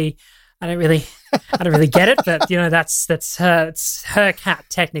don't really get it, but that's her. It's her cat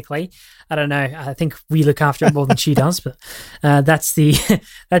technically. I don't know. I think we look after it more than she does, but that's the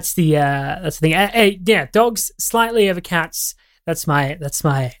thing. Yeah, dogs slightly over cats. That's my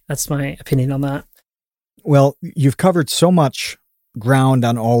opinion on that. Well, you've covered so much ground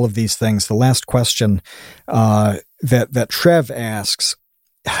on all of these things. The last question that Trev asks,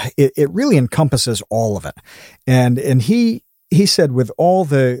 it really encompasses all of it. And he said with all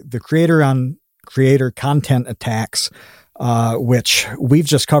the creator on creator content attacks, which we've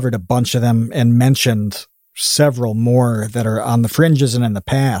just covered a bunch of them and mentioned several more that are on the fringes and in the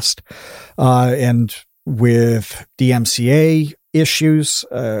past, and with DMCA issues,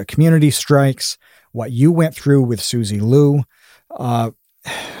 community strikes, what you went through with Suzy Lu.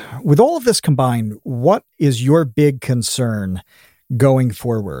 With all of this combined, what is your big concern going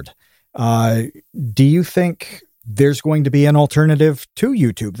forward? Do you think there's going to be an alternative to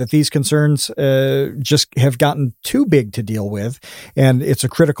YouTube, that these concerns just have gotten too big to deal with, and it's a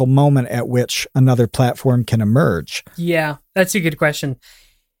critical moment at which another platform can emerge? Yeah, that's a good question.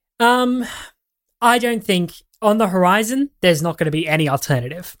 I don't think on the horizon, there's not going to be any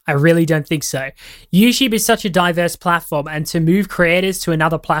alternative. I really don't think so. YouTube is such a diverse platform, and to move creators to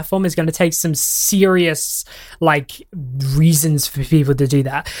another platform is going to take some serious, reasons for people to do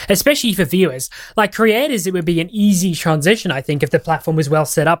that, especially for viewers. Like creators, it would be an easy transition, I think, if the platform was well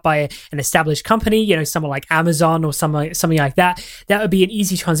set up by an established company, someone like Amazon or something like that. That would be an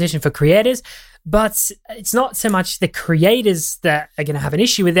easy transition for creators. But it's not so much the creators that are going to have an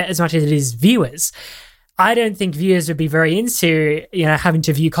issue with it as much as it is viewers. I don't think viewers would be very into, having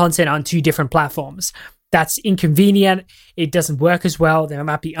to view content on two different platforms. That's inconvenient. It doesn't work as well. They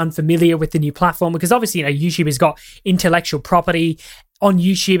might be unfamiliar with the new platform because obviously, YouTube has got intellectual property on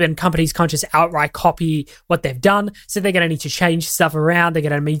YouTube, and companies can't just outright copy what they've done. So they're going to need to change stuff around. They're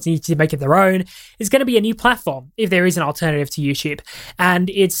going to need to make it their own. It's going to be a new platform if there is an alternative to YouTube.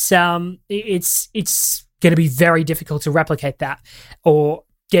 And it's going to be very difficult to replicate that or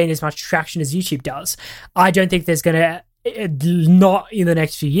gain as much traction as YouTube does. I don't think there's going to, not in the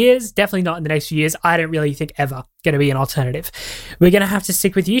next few years, definitely not in the next few years. I don't really think ever going to be an alternative. We're going to have to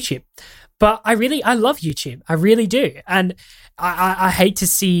stick with YouTube. But I love YouTube. I really do. And I hate to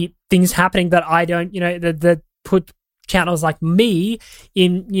see things happening that I don't, that put channels like me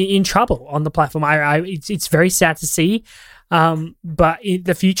in trouble on the platform. It's very sad to see. But in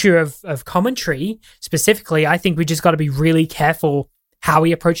the future of commentary specifically, I think we just got to be really careful how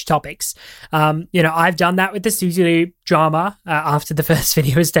we approach topics. I've done that with the Suzy drama after the first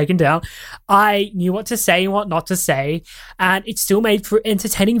video was taken down. I knew what to say and what not to say, and it's still made for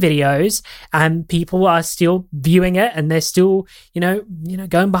entertaining videos, and people are still viewing it, and they're still,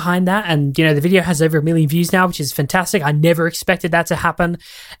 going behind that. And, the video has over 1 million views now, which is fantastic. I never expected that to happen.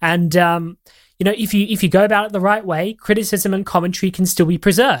 And, if you go about it the right way, criticism and commentary can still be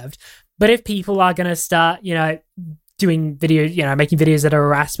preserved. But if people are going to start, doing videos, making videos that are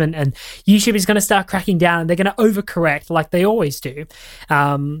harassment, and YouTube is going to start cracking down, and they're going to overcorrect like they always do.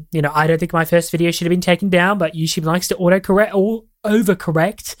 I don't think my first video should have been taken down, but YouTube likes to autocorrect or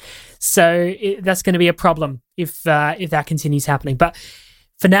overcorrect. So that's going to be a problem if that continues happening. But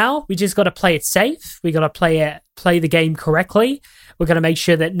for now, we just got to play it safe. We got to play the game correctly. We're going to make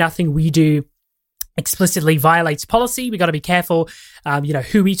sure that nothing we do explicitly violates policy. We got to be careful,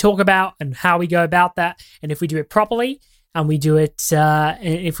 who we talk about and how we go about that. And if we do it properly, and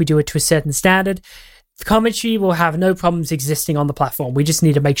if we do it to a certain standard, commentary will have no problems existing on the platform. We just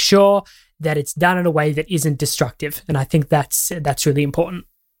need to make sure that it's done in a way that isn't destructive. And I think that's really important.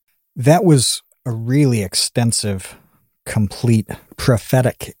 That was a really extensive, complete,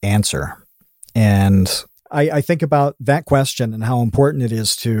 prophetic answer. And I think about that question and how important it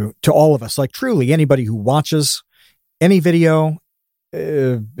is to all of us. Like truly anybody who watches any video,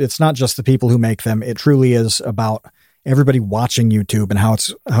 it's not just the people who make them. It truly is about everybody watching YouTube and how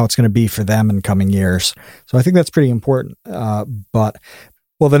it's going to be for them in coming years. So I think that's pretty important. But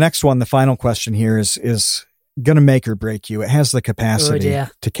the next one, the final question here is going to make or break you. It has the capacity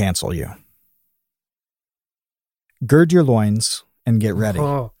to cancel you. Gird your loins and get ready.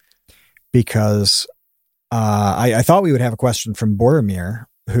 Because I thought we would have a question from Boromir,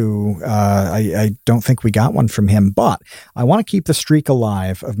 who I don't think we got one from him, but I want to keep the streak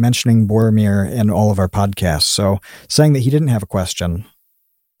alive of mentioning Boromir in all of our podcasts. So saying that he didn't have a question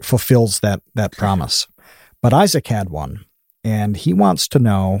fulfills that promise. But Isaac had one, and he wants to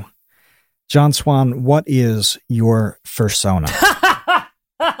know, John Swan, what is your fursona?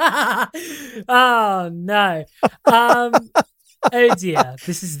 Oh no. Oh dear.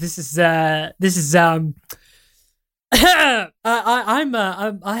 This is I'm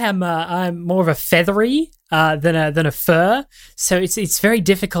more of a feathery than a fur, so it's very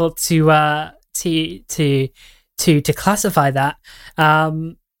difficult to classify that.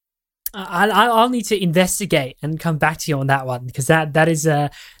 I'll need to investigate and come back to you on that one, because that's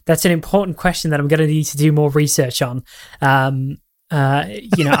an important question that I'm going to need to do more research on. I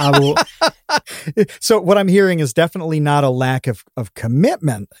will. So what I'm hearing is definitely not a lack of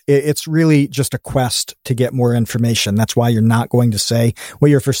commitment. It's really just a quest to get more information. That's why you're not going to say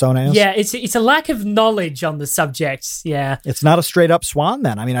what your fursona is. Yeah, it's a lack of knowledge on the subject. Yeah. It's not a straight up Swan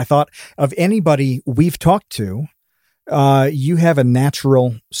then. I mean, I thought of anybody we've talked to, you have a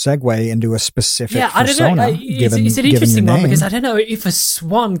natural segue into a specific fursona. I don't know. It's an interesting one, because I don't know if a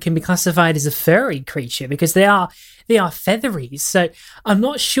swan can be classified as a furry creature, because they are feathery. So I'm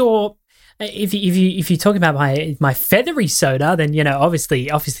not sure if you talk about my feathery soda, then obviously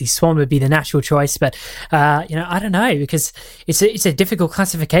swan would be the natural choice. But I don't know, because it's a difficult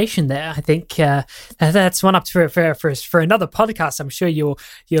classification there. I think that's one up for another podcast. I'm sure you'll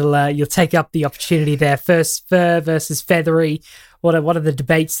take up the opportunity there. First, fur versus feathery. What are the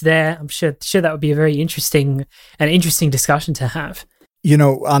debates there? I'm sure that would be a very interesting discussion to have.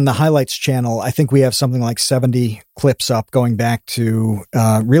 On the highlights channel, I think we have something like 70 clips up going back to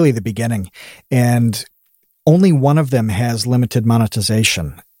really the beginning. And only one of them has limited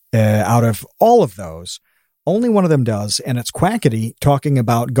monetization. Out of all of those, only one of them does. And it's Quackity talking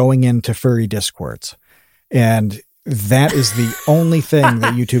about going into furry discords. And that is the only thing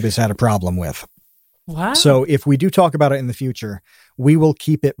that YouTube has had a problem with. Wow. So if we do talk about it in the future, we will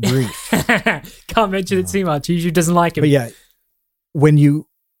keep it brief. Can't mention it too much. YouTube doesn't like it. But yeah. When you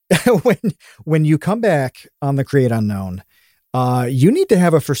come back on the Create Unknown, you need to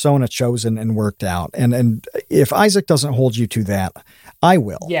have a fursona chosen and worked out. And if Isaac doesn't hold you to that, I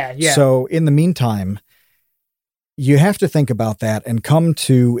will. Yeah. So in the meantime, you have to think about that and come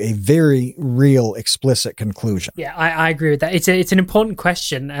to a very real, explicit conclusion. Yeah, I agree with that. It's an important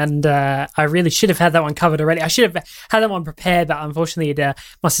question, and I really should have had that one covered already. I should have had that one prepared, but unfortunately it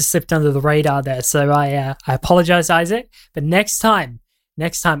must have slipped under the radar there. So I apologize, Isaac. But next time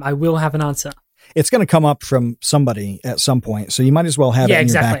I will have an answer. It's going to come up from somebody at some point, so you might as well have it in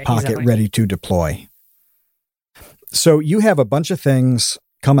your back pocket ready to deploy. So you have a bunch of things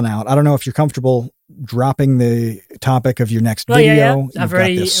coming out. I don't know if you're comfortable dropping the topic of your next video. Yeah. I've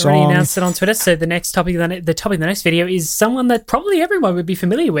already announced it on Twitter. So the topic of the next video is someone that probably everyone would be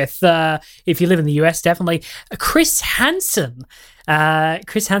familiar with. If you live in the US, definitely Chris Hansen.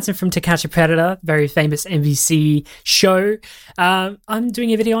 Chris Hansen from To Catch a Predator, very famous NBC show. I'm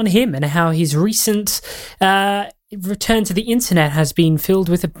doing a video on him and how his recent return to the internet has been filled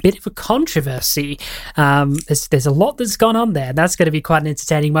with a bit of a controversy. There's a lot that's gone on there. That's going to be quite an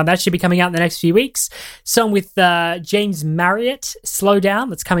entertaining one. That should be coming out in the next few weeks. Song with James Marriott, Slow Down,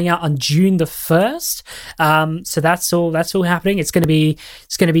 that's coming out on June the 1st. So that's all happening. It's going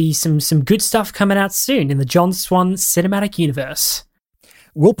to be some good stuff coming out soon in the John Swan cinematic universe.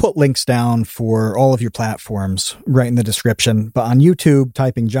 We'll put links down for all of your platforms right in the description, but on YouTube,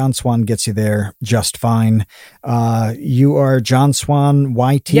 typing John Swan gets you there just fine. You are John Swan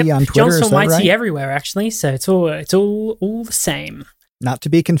YT on Twitter, John Swan YT right? Everywhere, actually. So it's all the same. Not to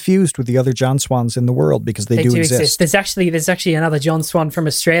be confused with the other John Swans in the world, because they do exist. There's actually another John Swan from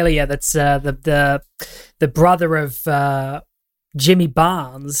Australia. That's the brother of Jimmy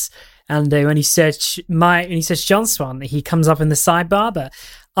Barnes. And when you search John Swan, he comes up in the sidebar. But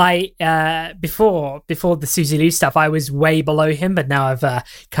I before the Suzy Lou stuff, I was way below him, but now I've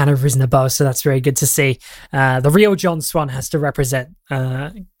kind of risen above. So that's very good to see. The real John Swan has to represent,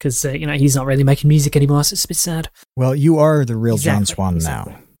 because he's not really making music anymore, so it's a bit sad. Well, you are the real John Swan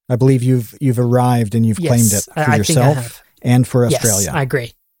now. I believe you've arrived and you've claimed it for yourself and for Australia. Yes, I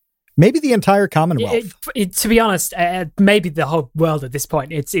agree. Maybe the entire Commonwealth. To be honest, maybe the whole world at this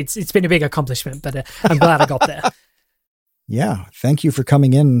point. It's been a big accomplishment, but I'm glad I got there. Yeah, thank you for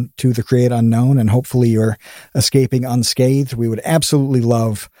coming in to the Create Unknown, and hopefully you're escaping unscathed. We would absolutely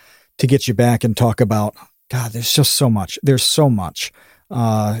love to get you back and talk about, God, there's just so much. There's so much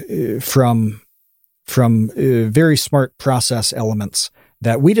from very smart process elements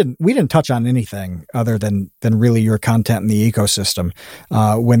that we didn't touch on anything other than really your content in the ecosystem.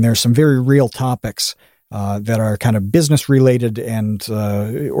 When there's some very real topics that are kind of business related and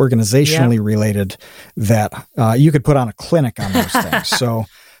organizationally related, that you could put on a clinic on those things. So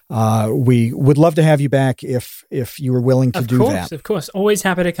we would love to have you back if you were willing to do that. Of course, always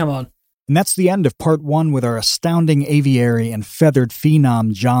happy to come on. And that's the end of part 1 with our astounding aviary and feathered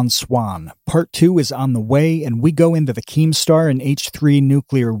phenom, John Swan. Part 2 is on the way, and we go into the Keemstar and H3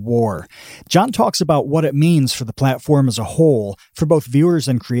 nuclear war. John talks about what it means for the platform as a whole, for both viewers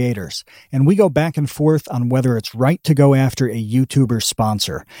and creators. And we go back and forth on whether it's right to go after a YouTuber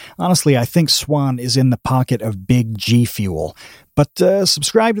sponsor. Honestly, I think Swan is in the pocket of Big G Fuel. But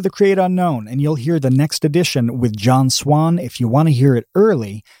subscribe to the Create Unknown, and you'll hear the next edition with John Swan. If you want to hear it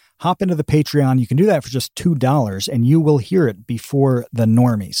early, hop into the Patreon. You can do that for just $2, and you will hear it before the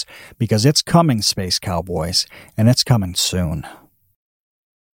normies, because it's coming, Space Cowboys, and it's coming soon.